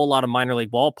been to a whole lot of minor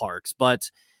league ballparks. But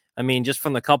I mean, just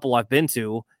from the couple I've been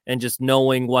to and just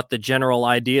knowing what the general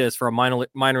idea is for a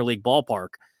minor league ballpark,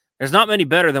 there's not many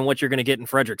better than what you're going to get in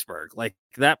Fredericksburg. Like,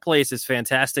 that place is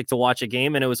fantastic to watch a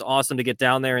game. And it was awesome to get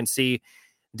down there and see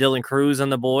Dylan Cruz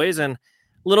and the boys. And a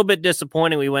little bit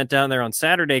disappointing. We went down there on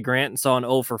Saturday, Grant, and saw an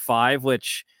 0 for 5,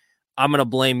 which I'm going to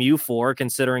blame you for,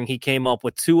 considering he came up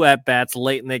with 2 at-bats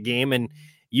late in the game, and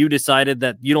you decided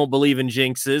that you don't believe in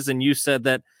jinxes, and you said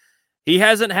that he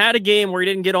hasn't had a game where he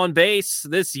didn't get on base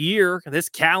this year, this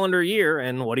calendar year,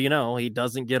 and what do you know? He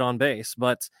doesn't get on base.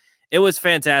 But it was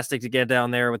fantastic to get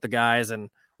down there with the guys and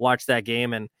watch that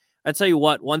game. And I tell you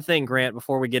what, one thing, Grant,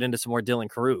 before we get into some more Dylan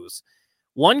Cruz,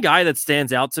 one guy that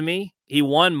stands out to me, he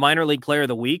won Minor League Player of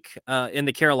the Week in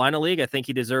the Carolina League. I think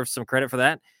he deserves some credit for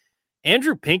that.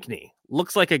 Andrew Pinckney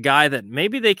looks like a guy that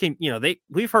maybe they can,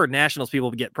 we've heard Nationals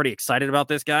people get pretty excited about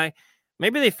this guy.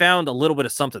 Maybe they found a little bit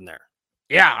of something there.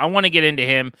 Yeah, I want to get into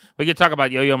him. We could talk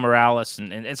about Yo-Yo Morales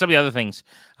and some of the other things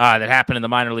that happened in the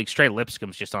minor leagues. Trey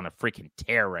Lipscomb's just on a freaking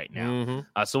tear right now.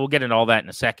 So we'll get into all that in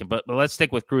a second. But let's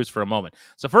stick with Cruz for a moment.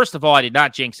 So first of all, I did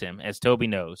not jinx him, as Toby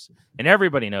knows, and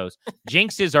everybody knows.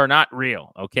 Jinxes are not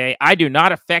real, okay? I do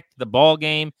not affect the ball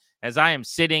game as I am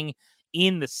sitting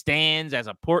in the stands as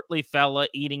a portly fella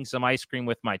eating some ice cream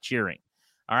with my cheering.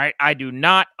 All right? I do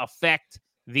not affect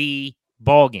the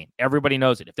ball game. Everybody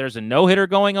knows it. If there's a no-hitter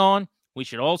going on, we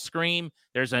should all scream,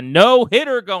 there's a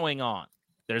no-hitter going on.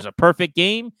 There's a perfect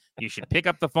game. You should pick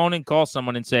up the phone and call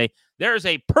someone and say, there's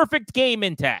a perfect game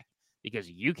intact,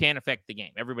 because you can't affect the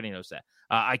game. Everybody knows that.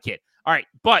 I kid. All right.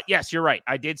 But yes, you're right.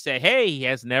 I did say, hey, he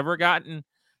has never gotten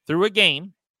through a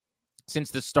game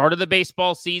since the start of the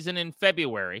baseball season in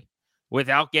February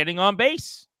without getting on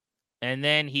base. And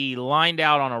then he lined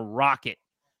out on a rocket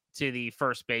to the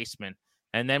first baseman.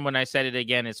 And then when I said it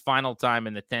again, his final time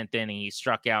in the 10th inning, he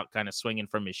struck out kind of swinging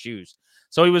from his shoes.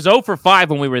 So he was 0 for 5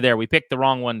 when we were there. We picked the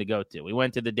wrong one to go to. We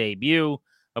went to the debut,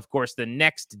 of course, the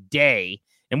next day.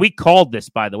 And we called this,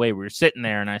 by the way. We were sitting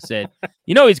there, and I said,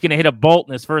 he's going to hit a bolt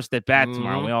in his first at-bat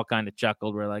tomorrow. And we all kind of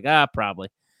chuckled. We're like, probably.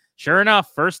 Sure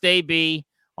enough, first AB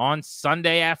on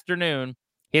Sunday afternoon,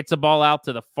 hits a ball out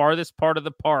to the farthest part of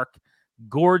the park.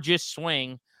 Gorgeous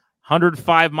swing,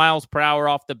 105 miles per hour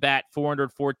off the bat,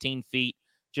 414 feet.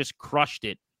 Just crushed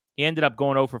it. He ended up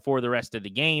going 0 for 4 the rest of the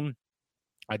game.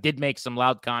 I did make some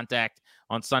loud contact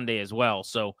on Sunday as well.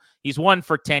 So he's 1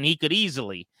 for 10. He could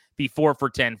easily be 4 for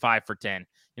 10, 5 for 10,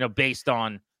 based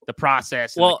on the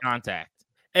process and the contact.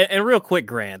 And real quick,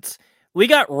 Grant, we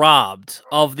got robbed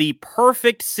of the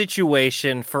perfect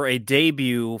situation for a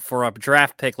debut for a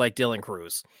draft pick like Dylan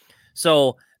Cruz.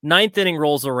 So 9th inning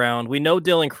rolls around. We know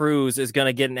Dylan Cruz is going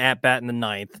to get an at-bat in the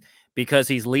 9th because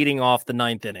he's leading off the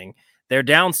 9th inning. They're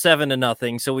down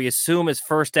 7-0, so we assume his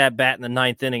first at-bat in the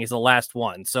 9th inning is the last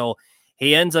one. So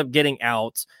he ends up getting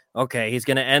out. Okay, he's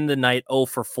going to end the night 0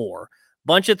 for 4.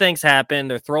 Bunch of things happen.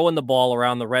 They're throwing the ball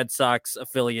around, the Red Sox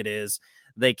affiliate is.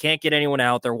 They can't get anyone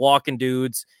out. They're walking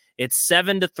dudes. It's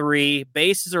 7-3.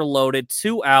 Bases are loaded,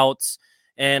 2 outs,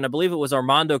 and I believe it was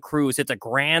Armando Cruz hits a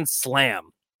grand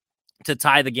slam to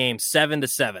tie the game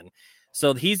 7-7.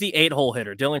 So he's the 8-hole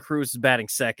hitter. Dylan Cruz is batting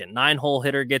second. 9-hole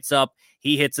hitter gets up.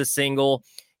 He hits a single.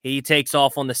 He takes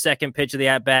off on the second pitch of the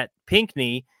at-bat.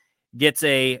 Pinckney gets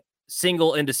a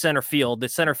single into center field. The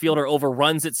center fielder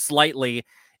overruns it slightly.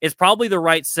 It's probably the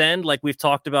right send, like we've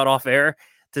talked about off air,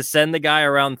 to send the guy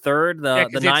around third, the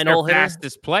 9-hole hitter.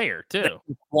 Fastest player, too.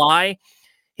 Fly.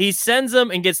 He sends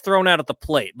him and gets thrown out at the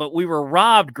plate. But we were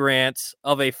robbed, Grant,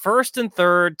 of a first and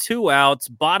third, 2 outs,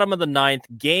 bottom of the 9th,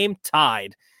 game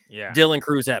tied. Yeah. Dylan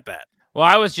Cruz at bat. Well,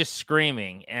 I was just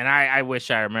screaming, and I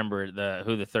wish I remember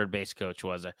who the third base coach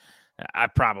was. I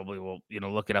probably will,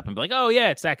 look it up and be like, oh yeah,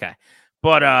 it's that guy.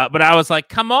 But I was like,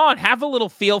 come on, have a little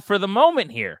feel for the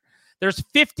moment here. There's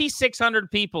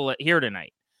 5,600 people here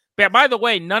tonight. But by the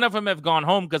way, none of them have gone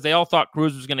home because they all thought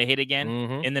Cruz was going to hit again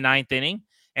in the 9th inning.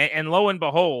 And lo and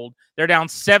behold, they're down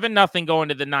 7-0 going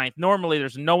to the 9th. Normally,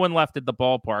 there's no one left at the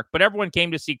ballpark, but everyone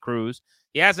came to see Cruz.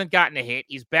 He hasn't gotten a hit.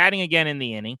 He's batting again in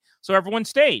the inning, so everyone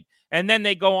stayed. And then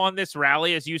they go on this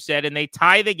rally, as you said, and they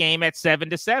tie the game at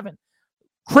 7-7.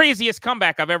 Craziest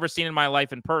comeback I've ever seen in my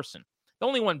life in person. The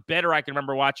only one better I can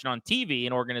remember watching on TV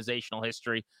in organizational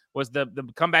history was the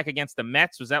comeback against the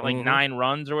Mets. Was that like 9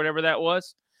 runs or whatever that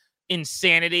was?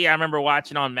 Insanity. I remember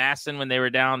watching on Masson when they were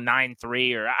down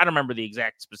 9-3, or I don't remember the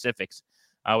exact specifics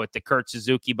with the Kurt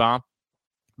Suzuki bomb.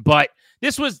 But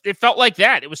it felt like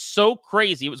that. It was so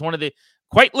crazy. It was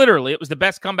quite literally, it was the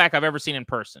best comeback I've ever seen in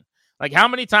person. Like, how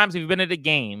many times have you been at a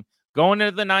game going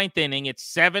into the 9th inning,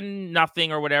 it's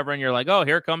 7-0 or whatever, and you're like, oh,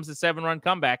 here comes the 7-run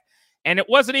comeback. And it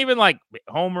wasn't even like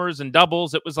homers and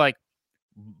doubles. It was like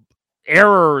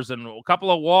errors and a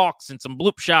couple of walks and some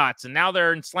bloop shots, and now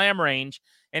they're in slam range.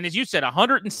 And as you said, a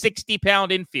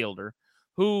 160-pound infielder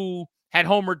who had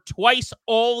homered twice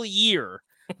all year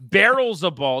barrels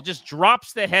a ball, just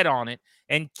drops the head on it,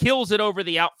 and kills it over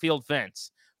the outfield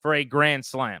fence for a grand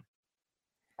slam.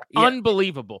 Yeah.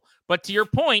 Unbelievable. But to your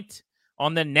point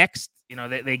on the next,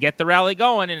 they get the rally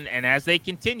going, and as they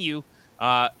continue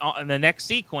on the next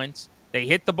sequence, they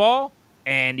hit the ball,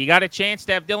 and you got a chance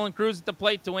to have Dylan Cruz at the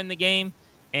plate to win the game.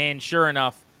 And sure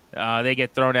enough, they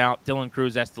get thrown out. Dylan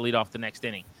Cruz has to lead off the next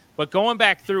inning. But going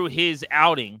back through his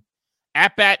outing,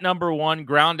 at-bat number 1,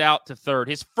 ground out to third.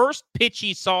 His first pitch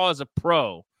he saw as a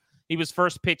pro, he was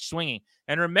first pitch swinging.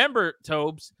 And remember,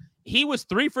 Tobes, he was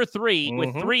 3 for 3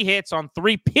 with 3 hits on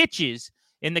 3 pitches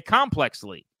in the complex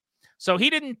league. So he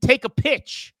didn't take a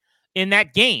pitch in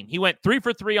that game. He went 3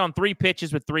 for 3 on 3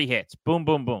 pitches with 3 hits. Boom,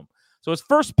 boom, boom. So his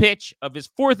first pitch of his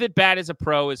 4th at-bat as a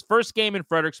pro, his first game in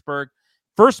Fredericksburg,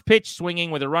 first pitch swinging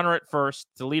with a runner at first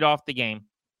to lead off the game.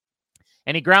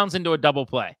 And he grounds into a double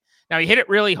play. Now, he hit it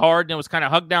really hard, and it was kind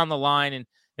of hugged down the line, and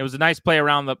it was a nice play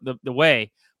around the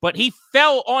way. But he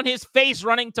fell on his face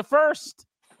running to first.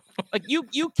 Like,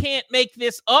 you can't make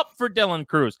this up for Dylan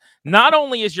Cruz. Not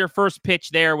only is your first pitch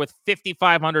there with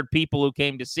 5,500 people who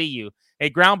came to see you, a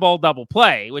ground ball double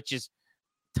play, which is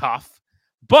tough,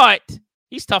 but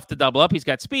he's tough to double up. He's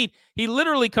got speed. He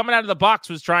literally, coming out of the box,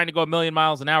 was trying to go 1,000,000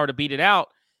 miles an hour to beat it out,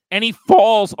 and he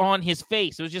falls on his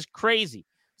face. It was just crazy.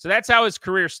 So that's how his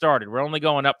career started. We're only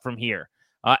going up from here.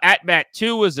 At-bat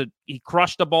 2 was he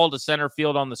crushed a ball to center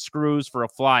field on the screws for a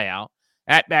fly out.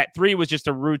 At-bat 3 was just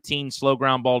a routine slow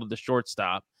ground ball to the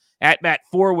shortstop. At-bat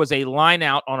 4 was a line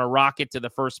out on a rocket to the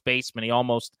first baseman. He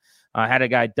almost had a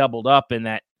guy doubled up in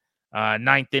that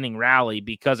 9th inning rally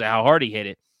because of how hard he hit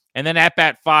it. And then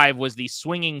at-bat 5 was the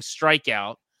swinging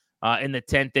strikeout in the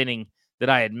 10th inning that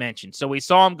I had mentioned. So we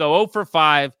saw him go 0 for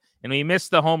 5, and we missed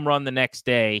the home run the next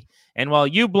day. And while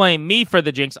you blame me for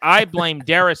the jinx, I blame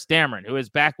Darius Dameron, who is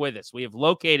back with us. We have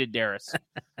located Darius.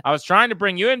 I was trying to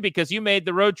bring you in because you made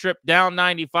the road trip down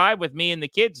 95 with me and the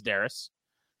kids, Darius.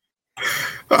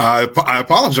 I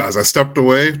apologize. I stepped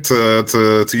away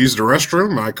to use the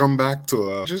restroom. I come back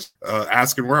to just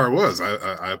asking where I was.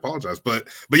 I apologize, but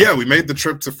yeah, we made the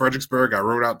trip to Fredericksburg. I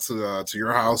rode out to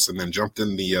your house and then jumped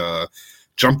in the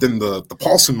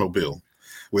Paulson mobile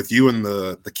with you and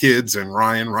the kids and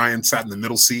Ryan. Ryan sat in the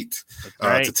middle seat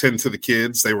to tend to the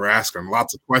kids. They were asking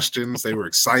lots of questions. They were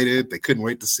excited. They couldn't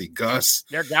wait to see Gus.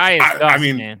 Their guy is Gus, I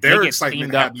mean, man. Their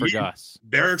excitement had for Gus.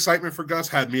 Their excitement for Gus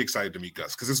had me excited to meet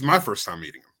Gus because this is my first time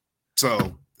meeting him.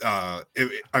 So,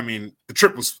 the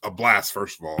trip was a blast,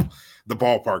 first of all. The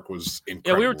ballpark was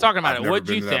incredible. Yeah, we were talking about it. What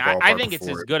do you think? I think it's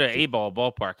as good an A-ball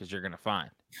ballpark as you're going to find.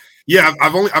 Yeah,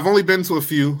 I've only been to a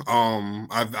few.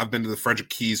 I've been to the Frederick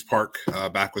Keys Park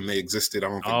back when they existed. I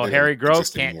don't think Harry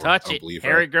Grove can't touch it.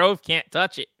 Harry Grove can't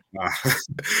touch it.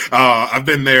 I've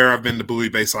been there. I've been to Bowie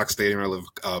Bay Sox Stadium. I live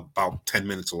about 10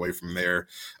 minutes away from there.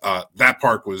 That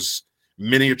park was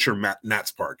miniature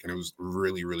Nats Park, and it was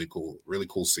really, really cool. Really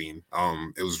cool scene.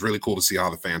 It was really cool to see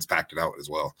how the fans packed it out as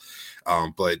well.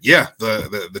 But yeah,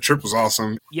 the trip was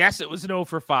awesome. Yes, it was an 0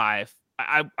 for 5.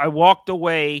 I walked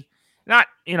away. Not,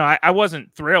 I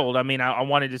wasn't thrilled. I mean, I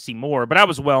wanted to see more, but I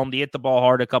was whelmed. He hit the ball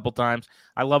hard a couple times.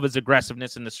 I love his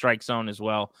aggressiveness in the strike zone as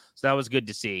well. So that was good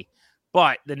to see.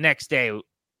 But the next day,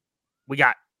 we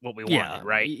got what we wanted,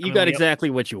 right? You got exactly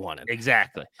what you wanted.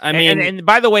 Exactly. I mean, and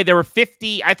by the way, there were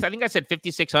 50, I think I said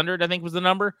 5,600, I think was the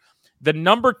number. The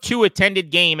number 2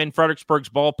 attended game in Fredericksburg's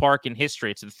ballpark in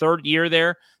history. It's the 3rd year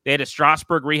there. They had a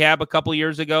Strasburg rehab a couple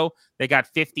years ago. They got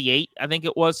 58, I think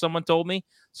it was, someone told me.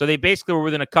 So they basically were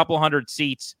within a couple hundred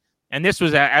seats. And this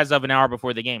was as of an hour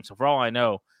before the game. So for all I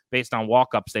know, based on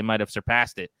walk-ups, they might have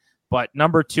surpassed it. But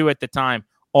number 2 at the time,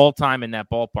 all time in that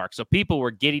ballpark. So people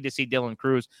were giddy to see Dylan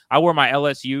Cruz. I wore my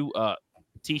LSU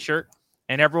T-shirt,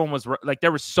 and everyone was like,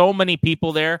 there were so many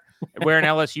people there wearing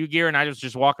LSU gear, and I was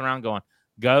just walking around going,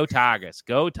 "Go Tigers!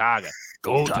 Go Tigers!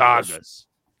 Go Tigers!"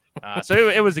 So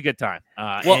it was a good time.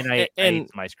 And I ate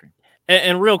some ice cream.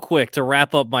 And real quick, to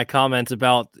wrap up my comments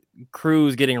about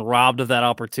Cruz getting robbed of that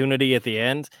opportunity at the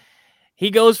end, he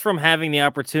goes from having the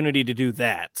opportunity to do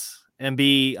that and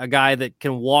be a guy that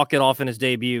can walk it off in his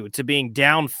debut to being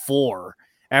down 4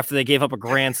 after they gave up a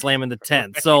grand slam in the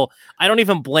 10th. So I don't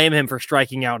even blame him for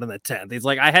striking out in the 10th. He's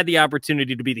like, I had the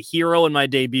opportunity to be the hero in my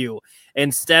debut.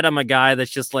 Instead, I'm a guy that's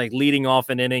just like leading off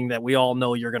an inning that we all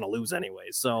know you're going to lose anyway.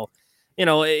 So, it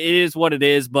is what it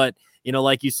is. But,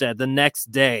 like you said, the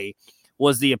next day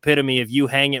was the epitome of you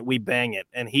hang it, we bang it.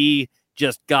 And he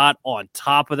just got on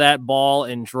top of that ball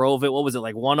and drove it. What was it,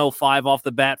 like 105 off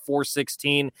the bat,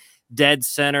 416, dead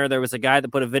center. There was a guy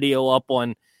that put a video up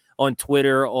on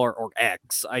Twitter or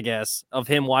X, I guess, of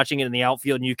him watching it in the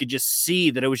outfield, and you could just see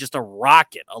that it was just a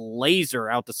rocket, a laser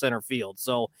out to center field.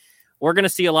 So we're going to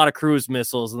see a lot of Cruz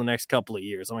missiles in the next couple of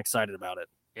years. I'm excited about it.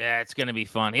 Yeah, it's going to be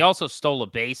fun. He also stole a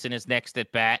base in his next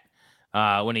at bat.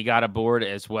 when he got aboard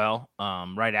as well,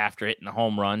 right after hitting the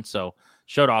home run. So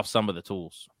showed off some of the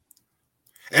tools.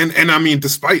 And I mean,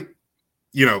 despite,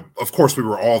 of course we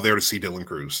were all there to see Dylan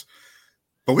Cruz,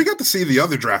 but we got to see the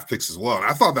other draft picks as well. And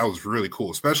I thought that was really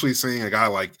cool, especially seeing a guy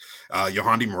like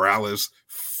Yohandy Morales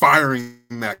firing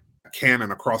that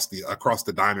cannon across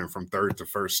the diamond from third to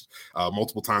first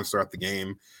multiple times throughout the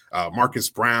game. Marcus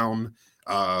Brown,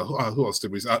 who else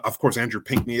did we? Of course, Andrew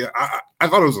Pinckney. I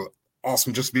thought it was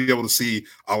awesome just to be able to see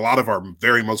a lot of our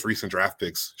very most recent draft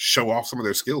picks show off some of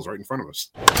their skills right in front of us.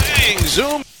 Bang,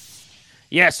 zoom.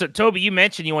 Yeah, so Toby, you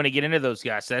mentioned you want to get into those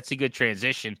guys, so that's a good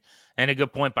transition and a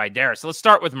good point by Darius. So let's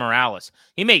start with Morales.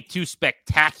 He made two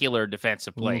spectacular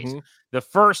defensive plays. Mm-hmm. The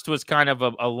first was kind of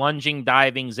a lunging,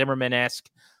 diving, Zimmerman-esque,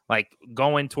 like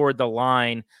going toward the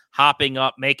line, hopping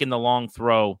up, making the long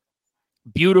throw.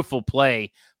 Beautiful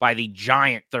play by the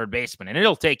giant third baseman, and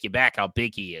it'll take you back how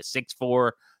big he is,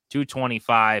 6'4",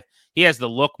 225. He has the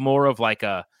look more of like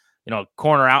a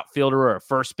corner outfielder or a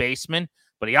first baseman,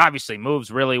 but he obviously moves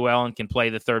really well and can play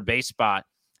the third base spot.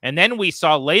 And then we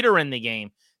saw later in the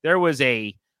game, there was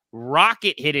a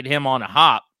rocket hit at him on a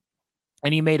hop,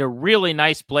 and he made a really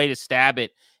nice play to stab it.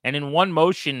 And in one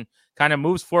motion, kind of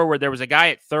moves forward. There was a guy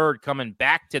at third coming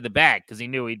back to the bag because he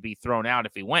knew he'd be thrown out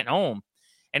if he went home.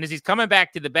 And as he's coming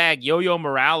back to the bag, Yo-Yo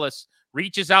Morales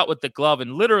reaches out with the glove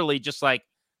and literally just like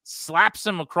slaps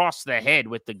him across the head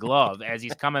with the glove as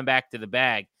he's coming back to the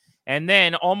bag. And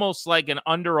then almost like an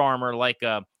Under Armour, like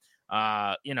a,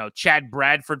 Chad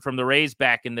Bradford from the Rays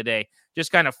back in the day,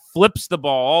 just kind of flips the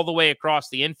ball all the way across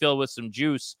the infield with some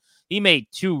juice. He made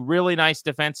two really nice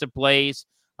defensive plays,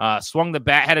 swung the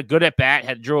bat, had a good at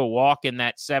bat, drew a walk in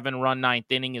that 7-run ninth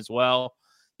inning as well.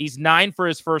 He's 9 for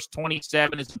his first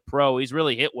 27 as a pro. He's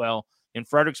really hit well in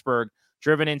Fredericksburg,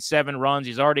 driven in 7 runs.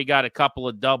 He's already got a couple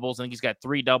of doubles. I think he's got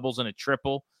 3 doubles and a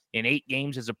triple in 8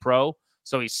 games as a pro.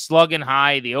 So he's slugging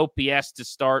high. The OPS to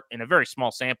start in a very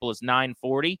small sample is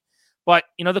 940. But,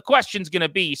 the question's going to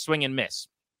be swing and miss.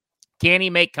 Can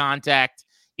he make contact?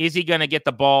 Is he going to get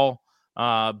the ball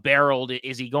barreled?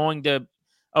 Is he going to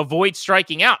avoid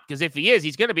striking out? Because if he is,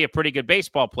 he's going to be a pretty good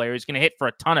baseball player. He's going to hit for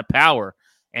a ton of power.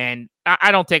 And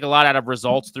I don't take a lot out of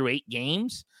results through 8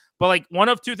 games. But, like, one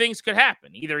of two things could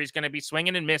happen. Either he's going to be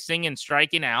swinging and missing and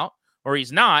striking out, or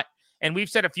he's not. And we've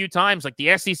said a few times, like,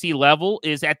 the SEC level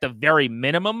is at the very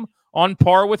minimum on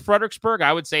par with Fredericksburg.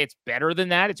 I would say it's better than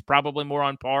that. It's probably more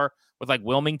on par with, like,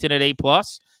 Wilmington at A+.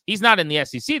 He's not in the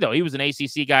SEC, though. He was an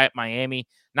ACC guy at Miami.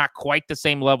 Not quite the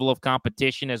same level of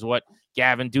competition as what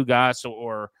Gavin Dugas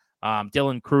or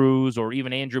Dylan Cruz or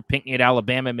even Andrew Pinckney at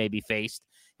Alabama maybe faced.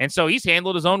 And so he's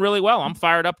handled his own really well. I'm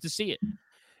fired up to see it.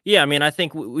 Yeah, I mean, I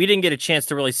think we didn't get a chance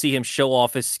to really see him show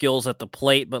off his skills at the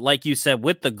plate, but like you said,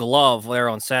 with the glove there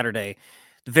on Saturday,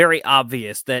 very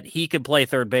obvious that he could play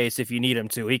third base if you need him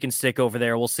to. He can stick over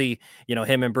there. We'll see,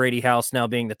 him and Brady House now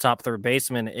being the top third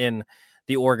baseman in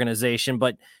the organization,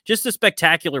 but just the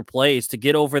spectacular plays to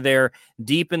get over there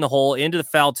deep in the hole, into the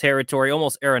foul territory,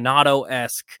 almost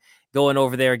Arenado-esque, going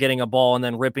over there, getting a ball and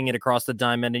then ripping it across the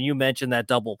diamond. And you mentioned that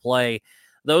double play.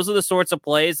 Those are the sorts of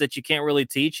plays that you can't really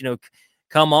teach,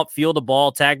 come up, field the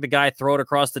ball, tag the guy, throw it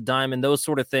across the diamond, those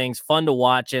sort of things, fun to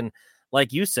watch. And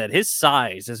like you said, his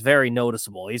size is very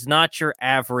noticeable. He's not your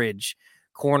average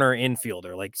corner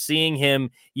infielder. Like, seeing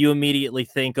him, you immediately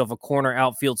think of a corner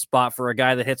outfield spot for a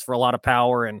guy that hits for a lot of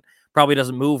power and probably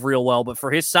doesn't move real well, but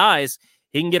for his size,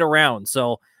 he can get around.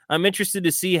 So I'm interested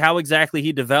to see how exactly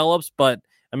he develops, but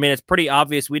I mean, it's pretty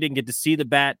obvious we didn't get to see the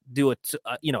bat do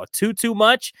too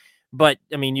much. But,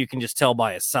 I mean, you can just tell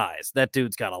by his size. That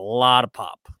dude's got a lot of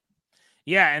pop.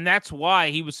 Yeah, and that's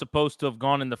why he was supposed to have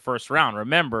gone in the first round.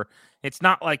 Remember, it's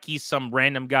not like he's some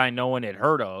random guy no one had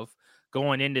heard of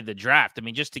going into the draft. I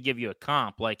mean, just to give you a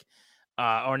comp,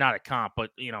 or not a comp,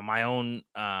 but, my own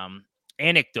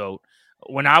anecdote.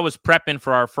 When I was prepping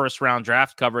for our first-round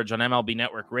draft coverage on MLB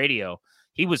Network Radio,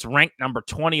 he was ranked number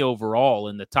 20 overall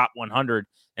in the top 100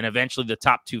 and eventually the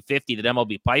top 250 that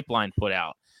MLB Pipeline put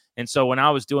out. And so when I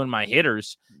was doing my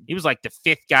hitters, he was like the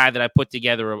 5th guy that I put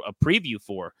together a preview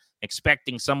for,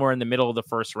 expecting somewhere in the middle of the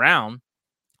first round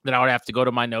that I would have to go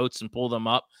to my notes and pull them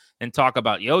up and talk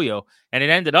about Yo-Yo. And it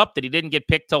ended up that he didn't get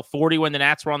picked till 40 when the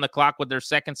Nats were on the clock with their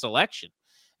second selection.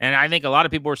 And I think a lot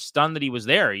of people were stunned that he was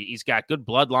there. He's got good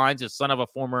bloodlines. He's son of a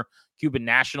former Cuban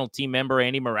national team member,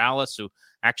 Andy Morales, who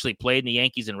actually played in the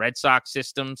Yankees and Red Sox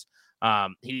systems.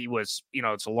 He was,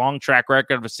 it's a long track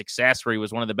record of success where he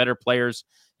was one of the better players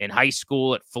in high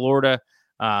school at Florida,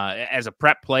 as a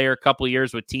prep player, a couple of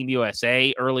years with Team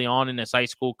USA early on in his high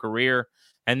school career,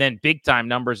 and then big time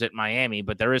numbers at Miami.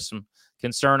 But there is some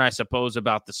concern, I suppose,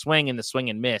 about the swing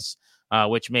and miss,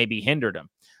 which maybe hindered him.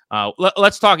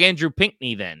 Let's talk Andrew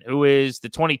Pinckney then, who is the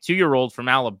 22-year-old from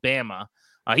Alabama.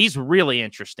 He's really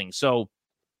interesting. So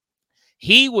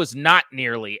he was not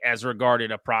nearly as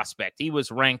regarded a prospect. He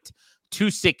was ranked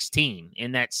 216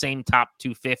 in that same top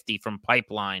 250 from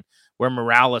Pipeline, where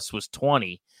Morales was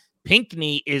 20.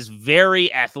 Pinckney is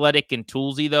very athletic and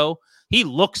toolsy, though. He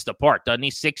looks the part, doesn't he?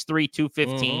 6'3",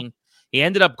 215. Mm-hmm. He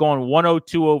ended up going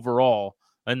 102 overall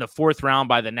in the 4th round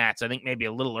by the Nats. I think maybe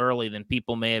a little early than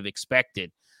people may have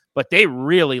expected. But they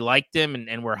really liked him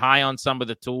and were high on some of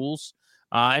the tools.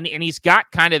 And he's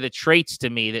got kind of the traits to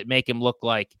me that make him look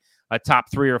like a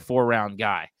top 3 or 4 round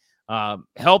guy.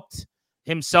 Helped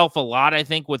himself a lot, I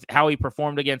think, with how he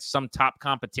performed against some top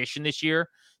competition this year.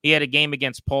 He had a game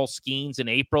against Paul Skeens in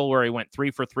April where he went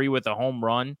 3 for 3 with a home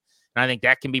run. And I think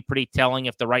that can be pretty telling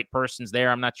if the right person's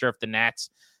there. I'm not sure if the Nats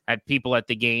had people at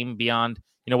the game beyond,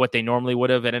 what they normally would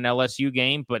have at an LSU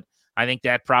game, but I think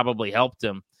that probably helped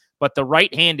him. But the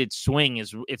right-handed swing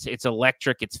it's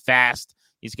electric. It's fast.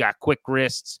 He's got quick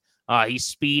wrists. He's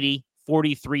speedy.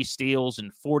 43 steals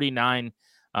and 49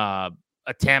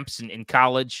 attempts in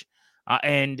college.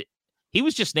 And he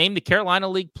was just named the Carolina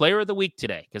League Player of the Week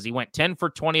today because he went 10 for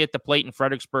 20 at the plate in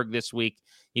Fredericksburg this week.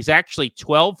 He's actually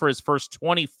 12 for his first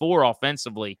 24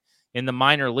 offensively in the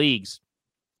minor leagues.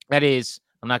 That is,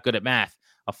 I'm not good at math,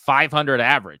 a 500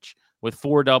 average with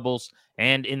 4 doubles.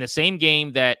 And in the same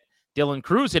game that Dylan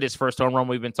Cruz hit his first home run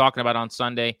we've been talking about on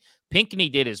Sunday, Pinckney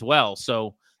did as well.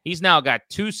 So he's now got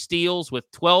 2 steals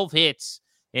with 12 hits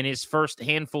in his first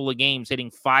handful of games,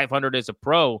 hitting 500 as a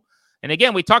pro. And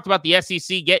again, we talked about the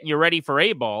SEC getting you ready for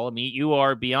A-ball. I mean, you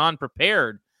are beyond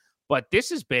prepared, but this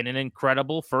has been an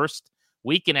incredible first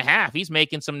week and a half. He's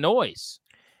making some noise.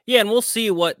 Yeah, and we'll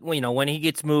see what, when he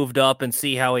gets moved up and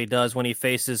see how he does when he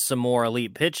faces some more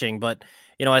elite pitching. But,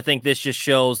 I think this just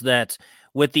shows that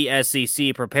with the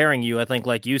SEC preparing you, I think,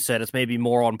 like you said, it's maybe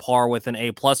more on par with an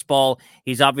A-plus ball.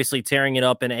 He's obviously tearing it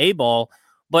up in A-ball.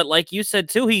 But like you said,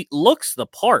 too, he looks the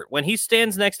part. When he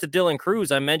stands next to Dylan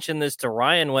Cruz, I mentioned this to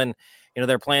Ryan when,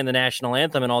 they're playing the national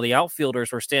anthem and all the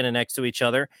outfielders were standing next to each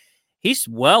other. He's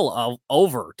well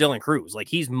over Dylan Cruz. Like,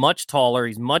 he's much taller.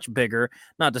 He's much bigger.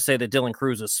 Not to say that Dylan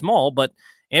Cruz is small, but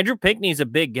Andrew Pinckney's a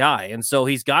big guy. And so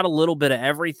he's got a little bit of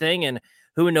everything, and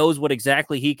who knows what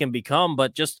exactly he can become.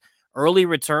 But just early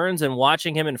returns and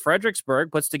watching him in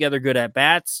Fredericksburg, puts together good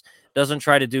at-bats, doesn't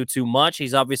try to do too much.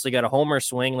 He's obviously got a homer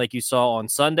swing like you saw on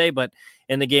Sunday, but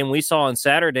in the game we saw on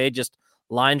Saturday, just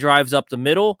line drives up the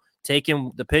middle,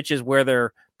 taking the pitches where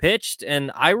they're pitched.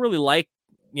 And I really like,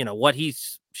 what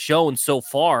he's shown so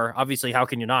far. Obviously, how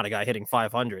can you not, a guy hitting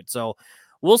 500? So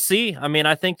we'll see. I mean,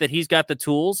 I think that he's got the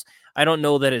tools. I don't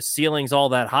know that his ceiling's all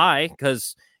that high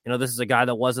because, this is a guy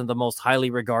that wasn't the most highly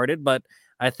regarded, but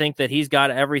I think that he's got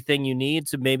everything you need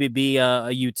to maybe be a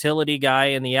utility guy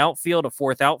in the outfield, a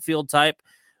 4th outfield type.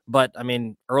 But, I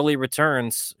mean, early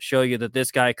returns show you that this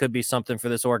guy could be something for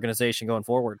this organization going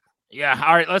forward. Yeah.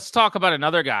 All right. Let's talk about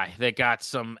another guy that got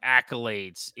some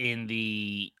accolades in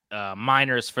the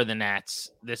minors for the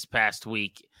Nats this past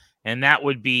week, and that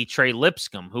would be Trey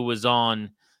Lipscomb, who was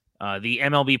on the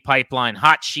MLB Pipeline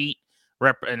hot sheet.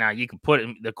 Now you can put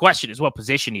him. The question is, what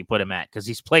position you put him at? Because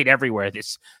he's played everywhere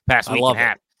this past week and a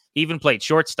half. He even played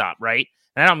shortstop, right?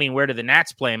 And I don't mean where do the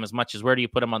Nats play him as much as where do you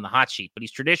put him on the hot sheet. But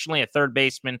he's traditionally a third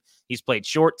baseman. He's played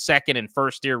short, second, and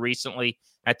first here recently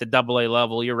at the AA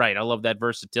level. You're right. I love that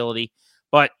versatility.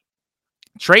 But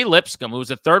Trey Lipscomb, who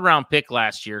was a 3rd-round pick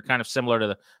last year, kind of similar to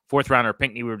the 4th-rounder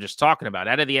Pinckney we were just talking about,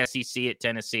 out of the SEC at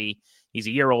Tennessee. He's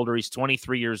a year older. He's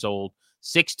 23 years old.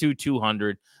 6'2",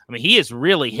 200. I mean, he has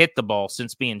really hit the ball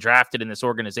since being drafted in this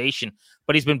organization,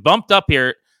 but he's been bumped up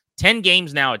here 10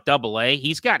 games now at AA.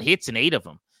 He's got hits in 8 of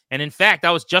them. And in fact,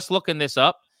 I was just looking this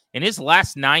up. In his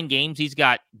last 9 games, he's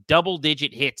got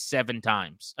double-digit hits 7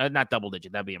 times. Not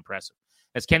double-digit. That'd be impressive.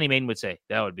 As Kenny Mayne would say,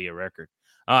 that would be a record.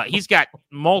 He's got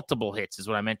multiple hits is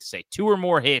what I meant to say. 2 or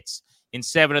more hits in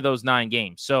 7 of those 9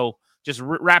 games. So just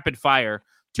rapid fire.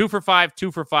 2 for 5,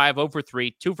 2 for 5, 0 for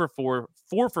 3, 2 for 4,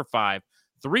 4 for 5,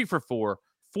 3 for 4,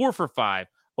 4 for 5,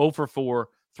 0 for 4,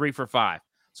 3 for 5.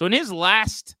 So in his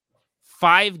last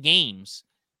 5 games,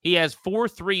 he has 4,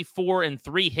 3, 4, and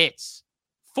 3 hits.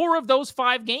 4 of those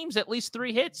 5 games, at least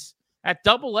 3 hits at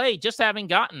AA, just having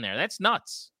gotten there. That's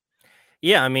nuts.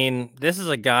 Yeah, I mean, this is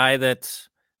a guy that's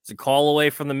a call away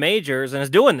from the majors and is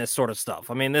doing this sort of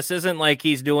stuff. I mean, this isn't like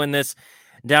he's doing this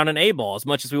down in A-ball. As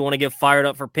much as we want to get fired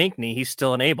up for Pinckney, he's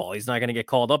still an A-ball. He's not going to get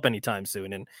called up anytime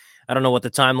soon. And I don't know what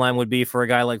the timeline would be for a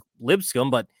guy like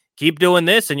Lipscomb, but keep doing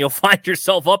this and you'll find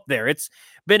yourself up there. It's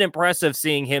been impressive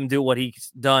seeing him do what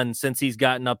he's done since he's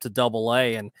gotten up to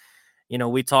AA. And,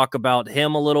 we talk about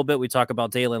him a little bit. We talk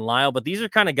about Dalen Lyle, but these are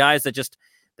kind of guys that just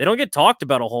they don't get talked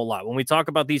about a whole lot when we talk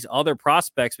about these other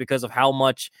prospects because of how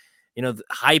much, the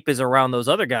hype is around those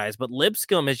other guys. But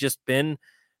Lipscomb has just been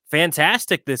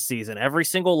fantastic this season. Every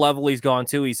single level he's gone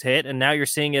to, he's hit, and now you're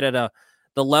seeing it at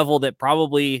the level that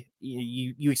probably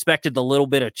you expected the little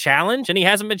bit of challenge, and he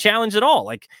hasn't been challenged at all.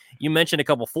 Like you mentioned, a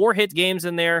couple 4-hit games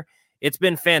in there. It's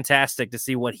been fantastic to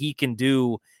see what he can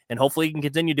do, and hopefully he can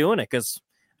continue doing it, because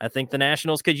I think the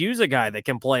Nationals could use a guy that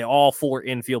can play all 4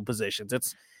 infield positions.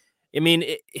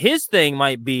 His thing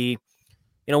might be,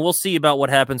 we'll see about what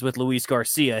happens with Luis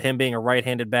Garcia, him being a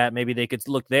right-handed bat. Maybe they could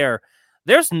look there.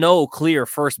 There's no clear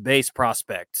first base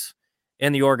prospect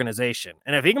in the organization.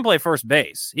 And if he can play first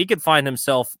base, he could find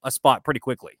himself a spot pretty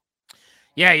quickly.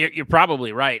 Yeah, you're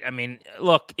probably right. I mean,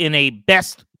 look, in a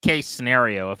best case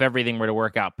scenario, if everything were to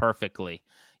work out perfectly,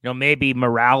 maybe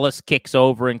Morales kicks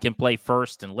over and can play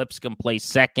first and Lipscomb plays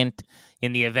second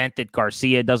in the event that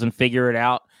Garcia doesn't figure it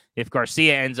out. If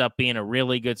Garcia ends up being a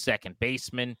really good second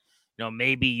baseman,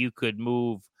 maybe you could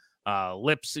move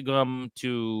Lipscomb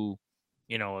to,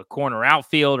 a corner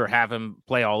outfield, or have him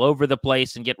play all over the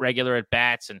place and get regular at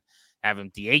bats and have him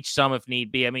DH some if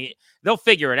need be. I mean, they'll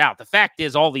figure it out. The fact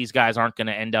is, all these guys aren't going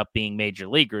to end up being major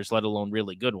leaguers, let alone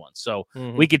really good ones. So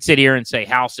we could sit here and say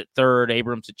House at third,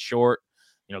 Abrams at short,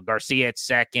 Garcia at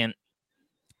second.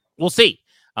 We'll see.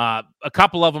 A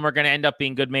couple of them are going to end up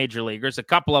being good major leaguers. A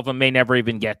couple of them may never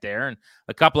even get there, and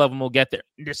a couple of them will get there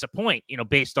and disappoint,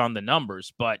 based on the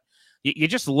numbers. But you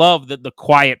just love the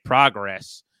quiet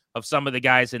progress of some of the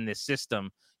guys in this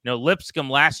system. Lipscomb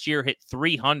last year hit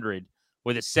 300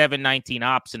 with a 719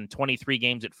 ops in 23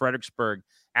 games at Fredericksburg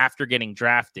after getting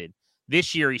drafted.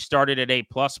 This year, he started at A+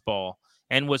 ball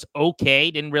and was okay,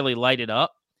 didn't really light it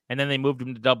up. And then they moved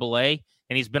him to AA,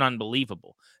 and he's been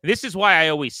unbelievable. This is why I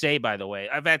always say, by the way,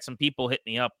 I've had some people hit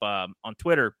me up on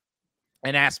Twitter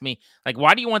and ask me, like,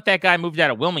 why do you want that guy moved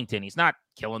out of Wilmington? He's not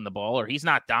killing the ball, or he's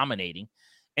not dominating.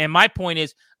 And my point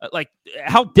is,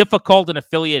 how difficult an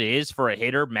affiliate is for a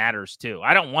hitter matters too.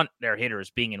 I don't want their hitters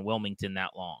being in Wilmington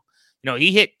that long.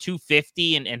 He hit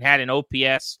 250 and had an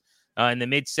OPS in the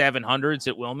mid 700s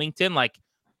at Wilmington. Like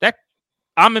that,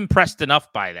 I'm impressed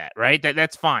enough by that, right?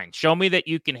 That's fine. Show me that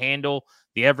you can handle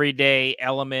the everyday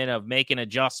element of making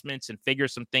adjustments and figure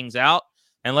some things out,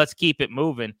 and let's keep it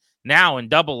moving. Now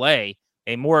in AA,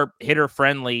 a more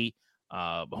hitter-friendly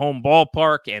home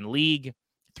ballpark and league,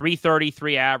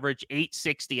 333 average,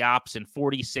 860 ops in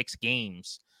 46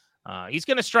 games. He's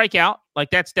going to strike out. Like,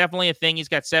 that's definitely a thing. He's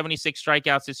got 76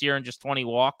 strikeouts this year and just 20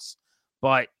 walks.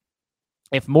 But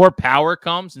if more power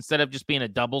comes, instead of just being a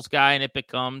doubles guy and it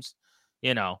becomes,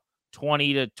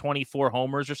 20 to 24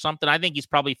 homers or something, I think he's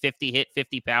probably 50 hit,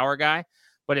 50 power guy.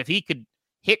 But if he could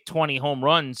hit 20 home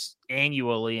runs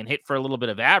annually and hit for a little bit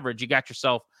of average, you got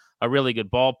yourself a really good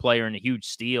ball player and a huge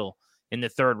steal in the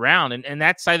third round. And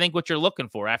that's, I think, what you're looking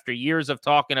for after years of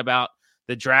talking about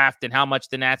the draft and how much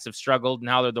the Nats have struggled and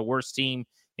how they're the worst team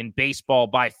in baseball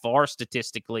by far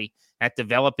statistically at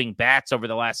developing bats over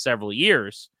the last several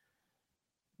years.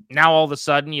 Now, all of a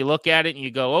sudden, you look at it and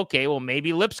you go, okay, well,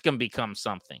 maybe Lipscomb becomes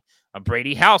something.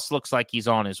 Brady House looks like he's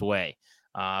on his way.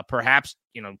 Perhaps,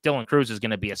 Dylan Cruz is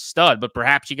going to be a stud, but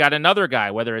perhaps you got another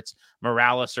guy, whether it's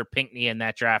Morales or Pinckney in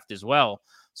that draft as well.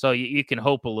 So you can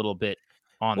hope a little bit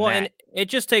on that. And it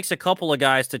just takes a couple of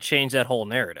guys to change that whole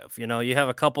narrative. You have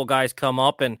a couple guys come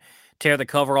up and tear the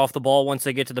cover off the ball once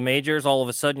they get to the majors. All of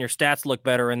a sudden, your stats look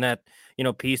better in that,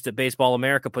 piece that Baseball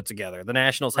America put together. The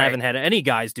Nationals haven't had any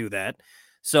guys do that.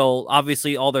 So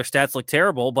obviously all their stats look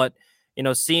terrible, but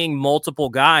seeing multiple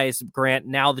guys, Grant,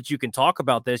 now that you can talk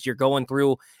about this, you're going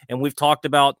through, and we've talked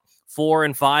about 4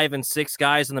 and 5 and 6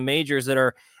 guys in the majors that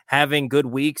are having good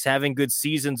weeks, having good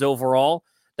seasons overall.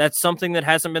 That's something that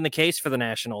hasn't been the case for the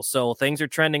Nationals. So things are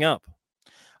trending up.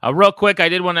 Real quick, I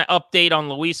did want to update on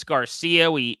Luis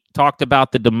Garcia. We talked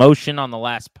about the demotion on the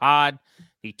last pod.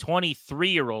 The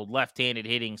 23-year-old left-handed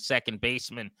hitting second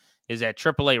baseman is at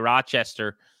AAA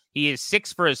Rochester. He is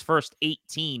 6 for his first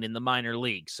 18 in the minor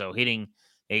league, so hitting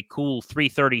a cool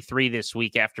 333 this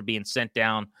week after being sent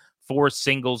down 4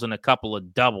 singles and a couple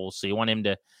of doubles. So you want him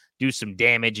to do some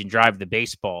damage and drive the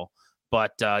baseball.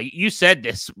 But you said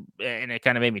this, and it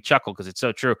kind of made me chuckle because it's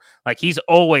so true. Like, he's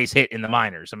always hit in the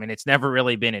minors. I mean, it's never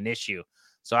really been an issue.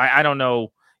 So I don't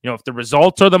know, if the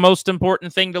results are the most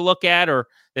important thing to look at, or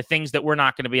the things that we're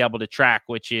not going to be able to track,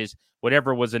 which is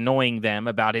whatever was annoying them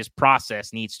about his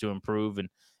process needs to improve. And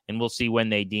we'll see when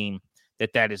they deem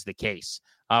that is the case.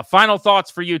 Final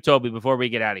thoughts for you, Toby, before we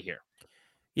get out of here.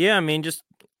 Yeah, I mean, just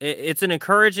it's an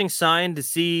encouraging sign to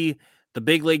see the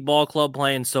big league ball club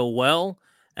playing so well,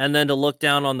 and then to look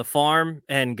down on the farm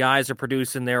and guys are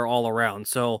producing there all around.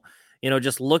 So,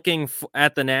 Just looking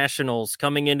at the Nationals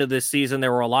coming into this season,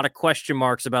 there were a lot of question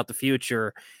marks about the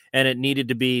future, and it needed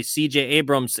to be CJ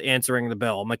Abrams answering the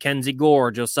bell, Mackenzie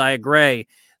Gore, Josiah Gray,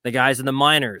 the guys in the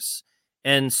minors.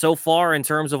 And so far, in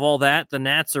terms of all that, the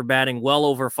Nats are batting well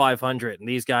over 500, and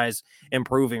these guys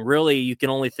improving. Really, you can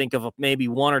only think of maybe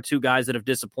one or two guys that have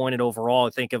disappointed overall.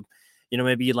 I think of,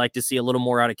 maybe you'd like to see a little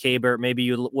more out of K-Bert. Maybe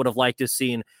you would have liked to have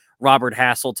seen Robert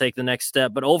Hassel take the next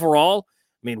step. But overall,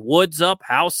 Wood's up,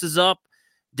 House is up,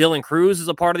 Dylan Cruz is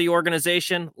a part of the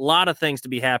organization. A lot of things to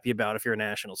be happy about if you're a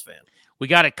Nationals fan. We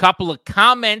got a couple of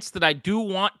comments that I do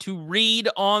want to read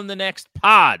on the next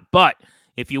pod, but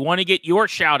if you want to get your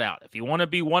shout out, if you want to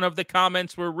be one of the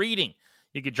comments we're reading,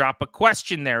 you could drop a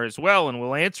question there as well, and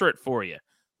we'll answer it for you.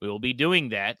 We will be doing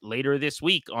that later this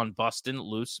week on Bustin'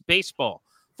 Loose Baseball.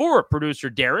 For producer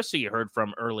Darius, who you heard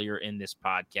from earlier in this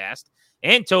podcast,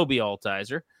 and Toby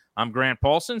Altizer, I'm Grant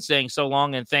Paulson saying so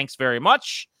long and thanks very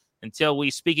much. Until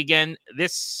we speak again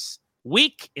this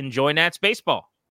week, enjoy Nats baseball.